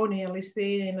Estonia and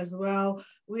Lithuania as well,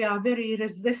 we are very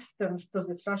resistant to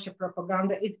this Russia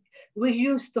propaganda. We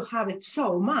used to have it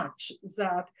so much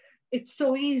that it's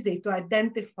so easy to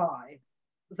identify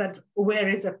that where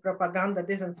is a propaganda,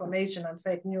 disinformation and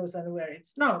fake news and where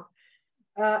it's not.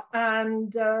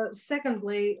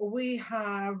 Secondly, we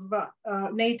have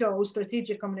NATO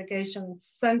Strategic Communications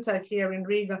Center here in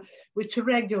Riga, which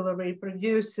regularly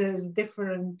produces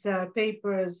different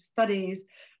papers, studies,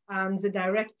 and the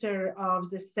director of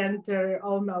the center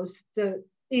almost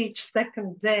each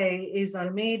second day is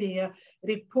our media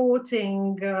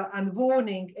reporting and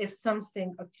warning if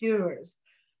something occurs.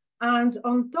 And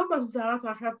on top of that,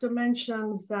 I have to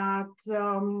mention that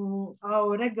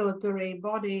our regulatory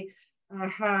body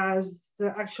has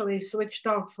actually switched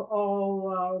off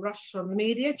all Russian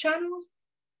media channels.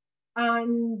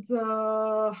 And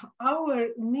our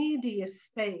media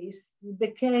space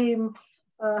became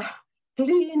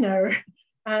cleaner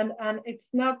and it's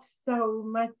not so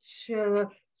much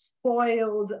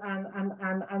spoiled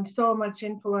and so much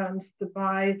influenced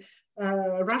by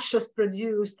Russia's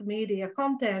produced media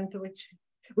content,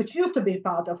 which used to be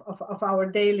part of our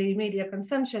daily media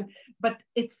consumption, but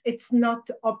it's not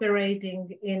operating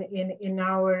in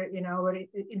our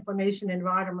information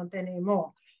environment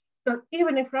anymore. So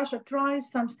even if Russia tries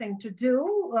something to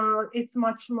do, it's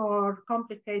much more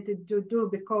complicated to do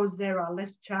because there are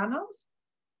less channels.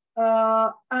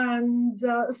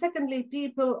 Secondly,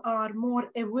 people are more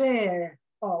aware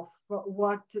of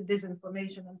what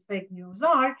disinformation and fake news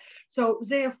are. So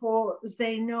therefore,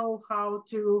 they know how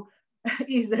to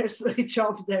either switch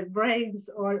off their brains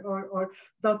or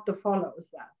not to follow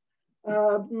that.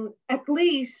 At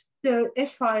least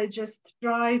if I just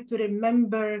try to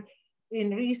remember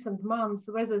in recent months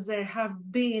whether there have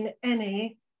been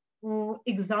any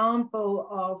example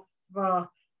of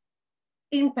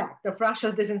impact of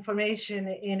Russia's disinformation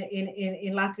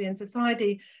in Latvian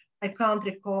society, I can't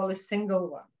recall a single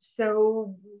one.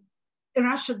 So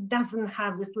Russia doesn't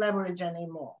have this leverage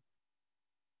anymore.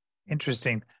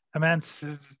 Interesting. Amance,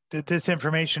 the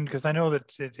disinformation, because I know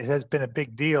that it has been a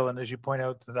big deal, and as you point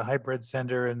out, the Hybrid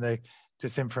Center and the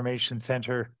Disinformation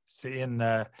Center in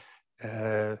the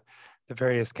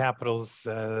various capitals,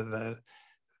 that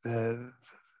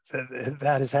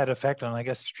has had effect on, I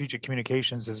guess, strategic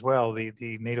communications as well.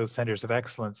 The NATO centers of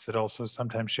excellence that also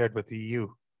sometimes shared with the EU.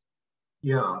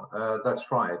 Yeah, that's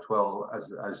right. Well,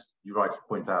 as you rightly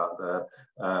point out,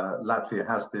 Latvia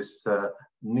has this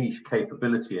niche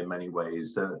capability in many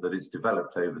ways that it's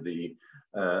developed over the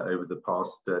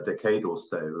past decade or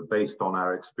so, based on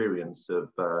our experience of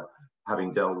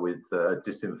having dealt with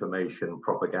disinformation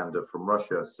propaganda from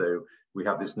Russia. So we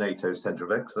have this NATO Center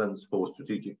of Excellence for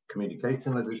Strategic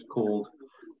Communication, as it's called.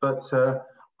 But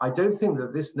I don't think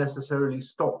that this necessarily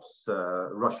stops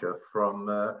Russia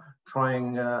from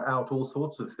trying out all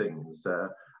sorts of things.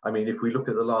 I mean, if we look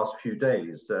at the last few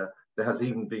days, there has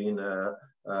even been,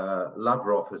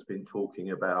 Lavrov has been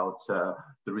talking about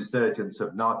the resurgence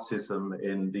of Nazism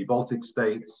in the Baltic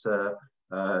states, you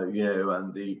know,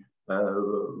 and the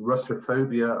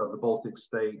Russophobia of the Baltic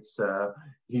states.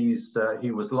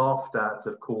 He was laughed at,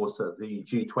 of course, at the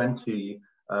G20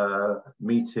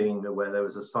 meeting where there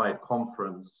was a side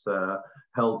conference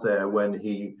held there when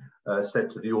he said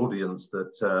to the audience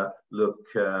that, look,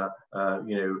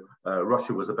 you know,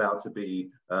 Russia was about to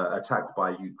be attacked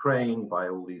by Ukraine, by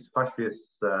all these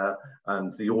fascists,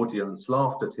 and the audience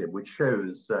laughed at him, which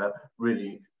shows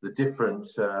really the different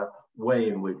way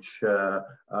in which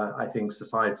I think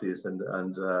societies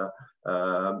and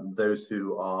those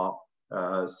who are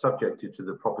subjected to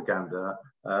the propaganda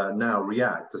now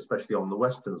react, especially on the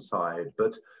Western side.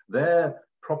 But their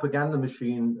propaganda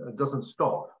machine doesn't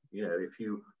stop. You know, if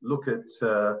you look at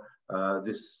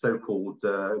this so-called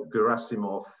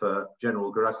Gerasimov,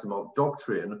 General Gerasimov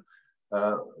doctrine,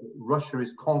 Russia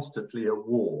is constantly at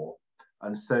war.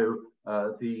 And so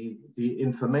the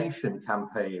information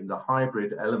campaign, the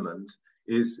hybrid element,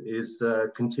 is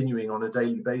continuing on a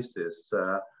daily basis.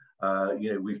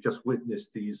 You know, we've just witnessed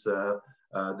these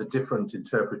the different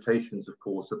interpretations, of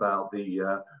course, about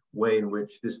the way in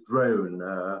which this drone,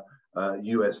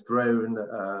 US drone,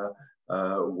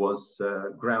 was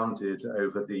grounded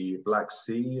over the Black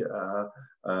Sea.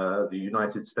 The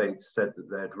United States said that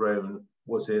their drone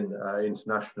was in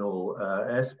international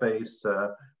airspace.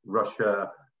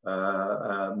 Russia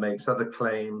makes other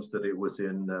claims that it was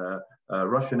in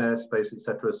Russian airspace,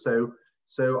 etc.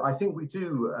 So I think we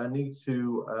do need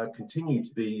to continue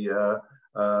to be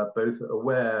both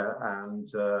aware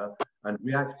and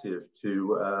reactive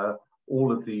to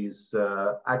all of these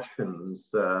actions,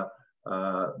 the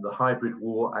hybrid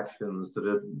war actions that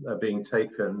are being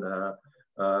taken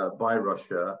by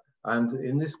Russia. And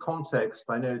in this context,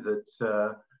 I know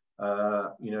that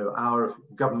you know, our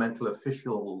governmental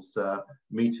officials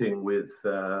meeting with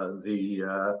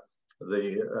the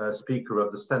Speaker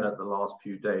of the Senate the last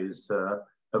few days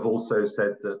have also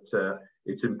said that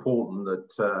it's important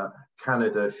that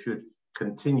Canada should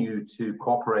continue to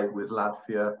cooperate with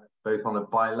Latvia, both on a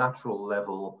bilateral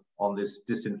level on this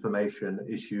disinformation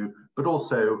issue, but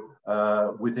also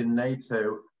within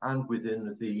NATO and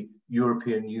within the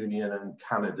European Union and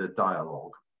Canada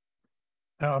dialogue.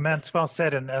 No, Amance, well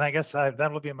said. And I guess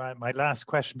that will be my last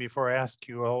question before I ask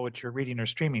you all what you're reading or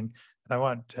streaming. And I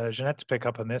want Jeanette to pick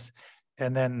up on this.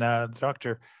 And then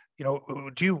Doctor, you know,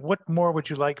 what more would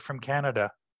you like from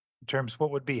Canada in terms of what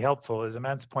would be helpful? As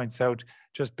Amance points out,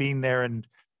 just being there and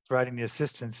providing the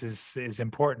assistance is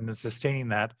important and sustaining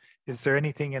that. Is there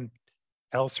anything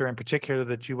else or in particular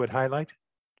that you would highlight,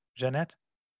 Jeanette?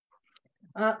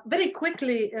 Very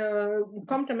quickly,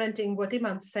 complementing what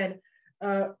Imants said,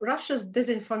 Russia's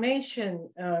disinformation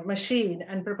machine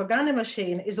and propaganda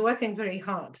machine is working very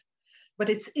hard, but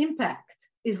its impact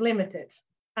is limited.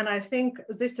 And I think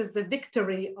this is the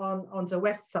victory on the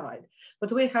West side,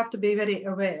 but we have to be very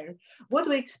aware. What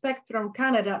we expect from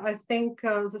Canada, I think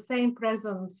the same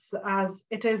presence as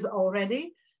it is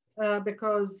already,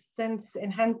 because since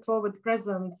enhanced forward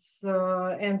presence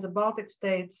in the Baltic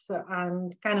states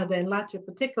and Canada and Latvia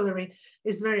particularly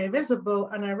is very visible.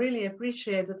 And I really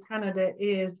appreciate that Canada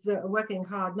is working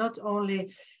hard, not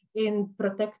only in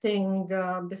protecting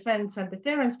defense and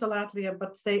deterrence to Latvia,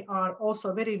 but they are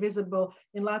also very visible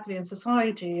in Latvian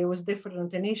society with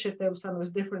different initiatives and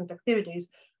with different activities.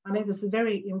 And it is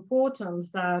very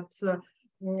important that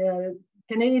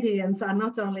Canadians are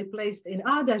not only placed in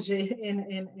Adaži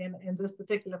in this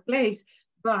particular place,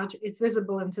 but it's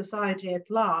visible in society at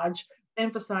large,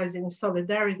 emphasizing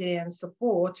solidarity and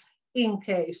support in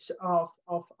case of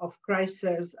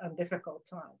crisis and difficult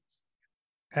times.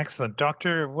 Excellent.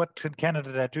 Doctor, what could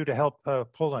Canada do to help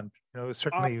Poland?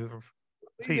 Certainly,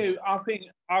 please. I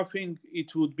think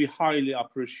it would be highly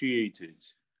appreciated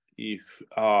if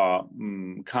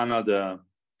Canada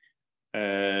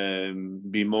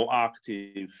be more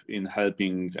active in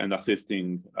helping and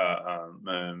assisting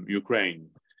Ukraine.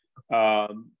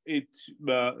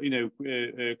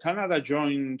 Canada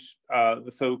joined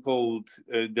the so-called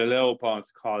the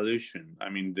Leopards coalition. I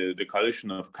mean, the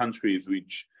coalition of countries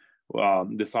which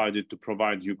decided to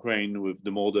provide Ukraine with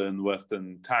the modern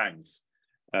Western tanks,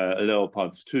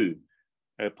 Leopards 2.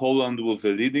 Poland was a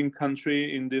leading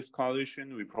country in this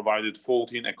coalition. We provided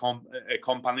 14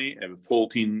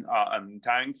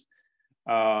 tanks,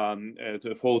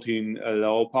 14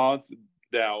 Leopards.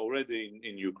 They are already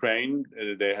in Ukraine.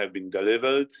 They have been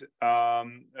delivered.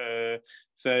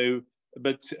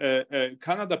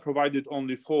 Canada provided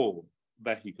only 4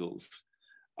 vehicles.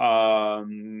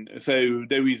 So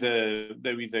there is a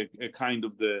kind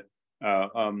of the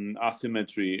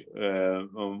asymmetry,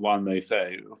 one may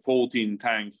say. 14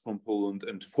 tanks from Poland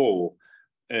and 4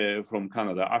 from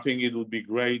Canada. I think it would be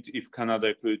great if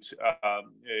Canada could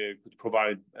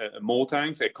provide more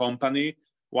tanks, a company.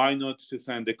 Why not to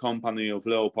send a company of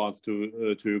Leopards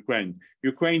to Ukraine?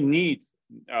 Ukraine needs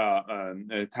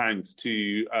tanks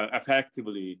to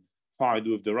effectively fight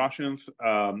with the Russians,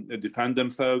 defend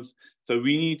themselves. So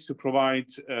we need to provide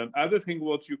everything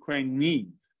what Ukraine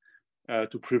needs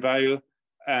to prevail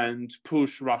and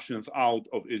push Russians out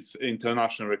of its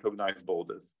international recognized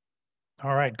borders.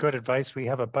 All right, good advice. We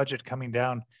have a budget coming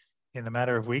down in a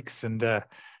matter of weeks, and the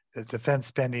defense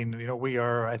spending, we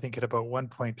are, I think, at about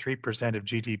 1.3% of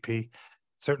GDP,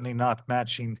 certainly not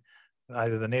matching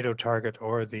either the NATO target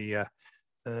or the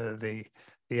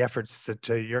efforts that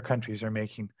your countries are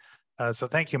making. So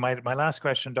thank you. My last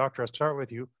question, Doctor, I'll start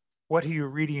with you. What are you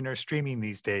reading or streaming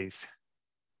these days?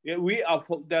 Yeah,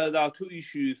 there are 2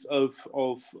 issues of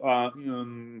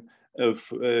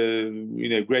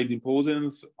great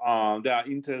importance. They are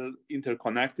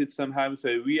interconnected somehow.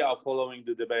 So we are following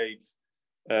the debates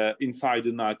inside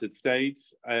the United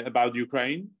States about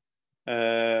Ukraine.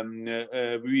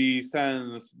 We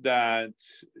sense that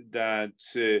there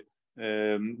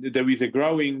is a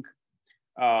growing,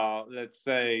 let's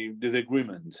say,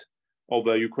 disagreement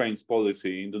over Ukraine's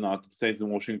policy in the United States and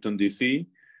Washington, D.C.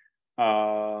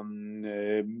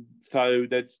 So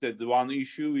that's one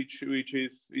issue which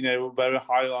is very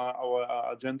high on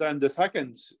our agenda. And the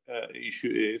second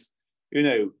issue is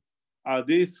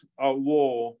this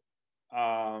war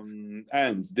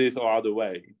ends this or other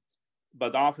way,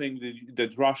 but I think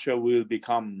that Russia will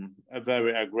become a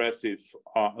very aggressive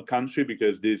country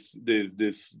because this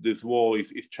war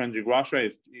is changing Russia.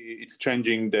 It's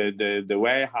changing the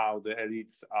way how the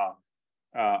elites are.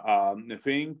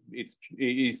 Thing. It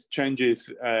changes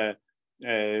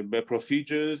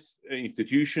procedures,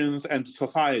 institutions, and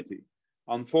society.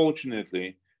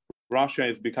 Unfortunately, Russia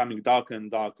is becoming darker and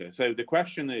darker. So the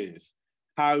question is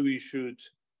how we should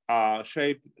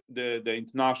shape the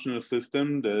international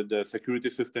system, the security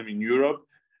system in Europe,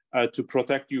 to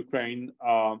protect Ukraine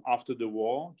after the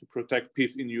war, to protect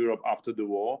peace in Europe after the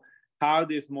war. How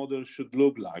this model should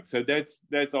look like. So this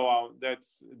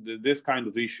kind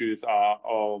of issues are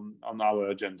on our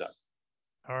agenda.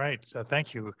 All right,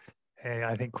 thank you.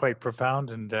 I think quite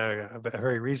profound and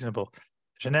very reasonable.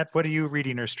 Jeanette, what are you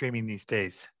reading or streaming these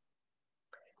days?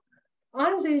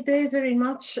 I'm these days very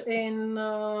much in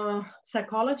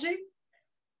psychology,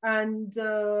 and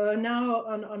now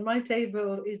on my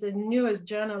table is a newest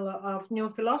journal of New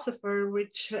Philosopher,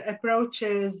 which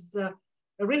approaches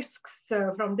risks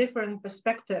from different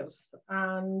perspectives,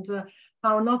 and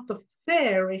how not to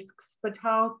fear risks, but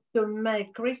how to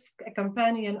make risk a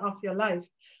companion of your life.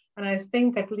 And I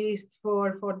think at least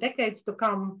for decades to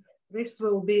come, risk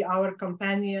will be our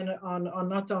companion on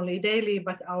not only daily,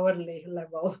 but hourly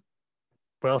level.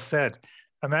 Well said.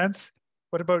 Amance,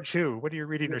 what about you? What are you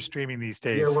reading or streaming these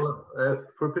days? Yeah, well,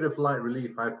 for a bit of light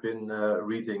relief, I've been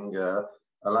reading a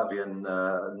Latvian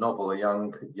novel, a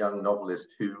young novelist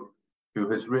who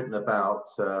has written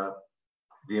about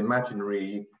the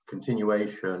imaginary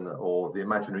continuation or the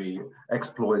imaginary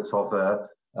exploits of a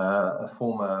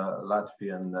former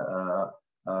Latvian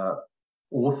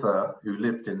author who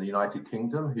lived in the United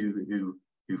Kingdom, who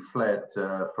fled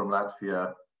from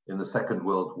Latvia in the Second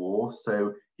World War.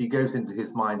 So he goes into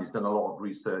his mind, he's done a lot of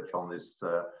research on this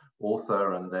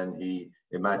author, and then he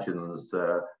imagines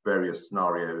various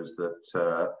scenarios that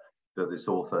this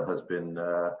author has been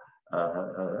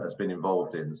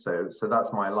involved in. So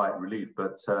that's my light relief.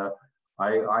 But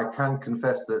I can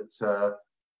confess that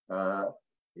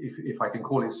if I can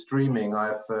call it streaming,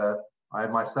 I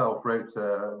myself wrote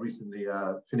recently,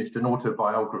 finished an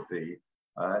autobiography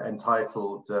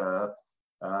entitled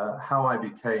How I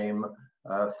Became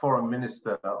Foreign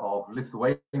Minister of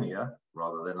Lithuania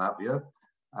rather than Latvia,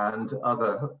 and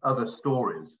other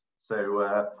stories.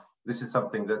 So this is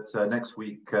something that next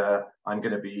week I'm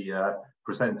going to be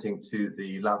presenting to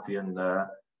the Latvian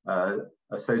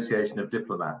Association of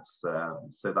Diplomats.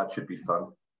 So that should be fun.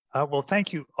 Well,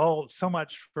 thank you all so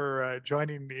much for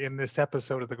joining me in this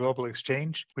episode of the Global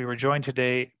Exchange. We were joined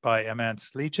today by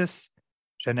Amance Lichis,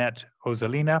 Jeanette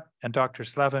Ozalina, and Dr.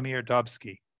 Slavomir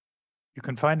Dobsky. You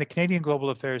can find the Canadian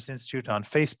Global Affairs Institute on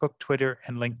Facebook, Twitter,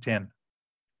 and LinkedIn.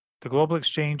 The Global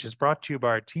Exchange is brought to you by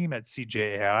our team at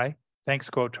CJAI. Thanks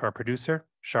go out to our producer,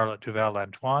 Charlotte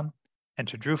Duval-Antoine, and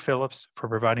to Drew Phillips for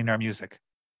providing our music.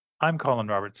 I'm Colin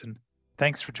Robertson.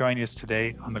 Thanks for joining us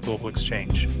today on the Global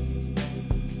Exchange.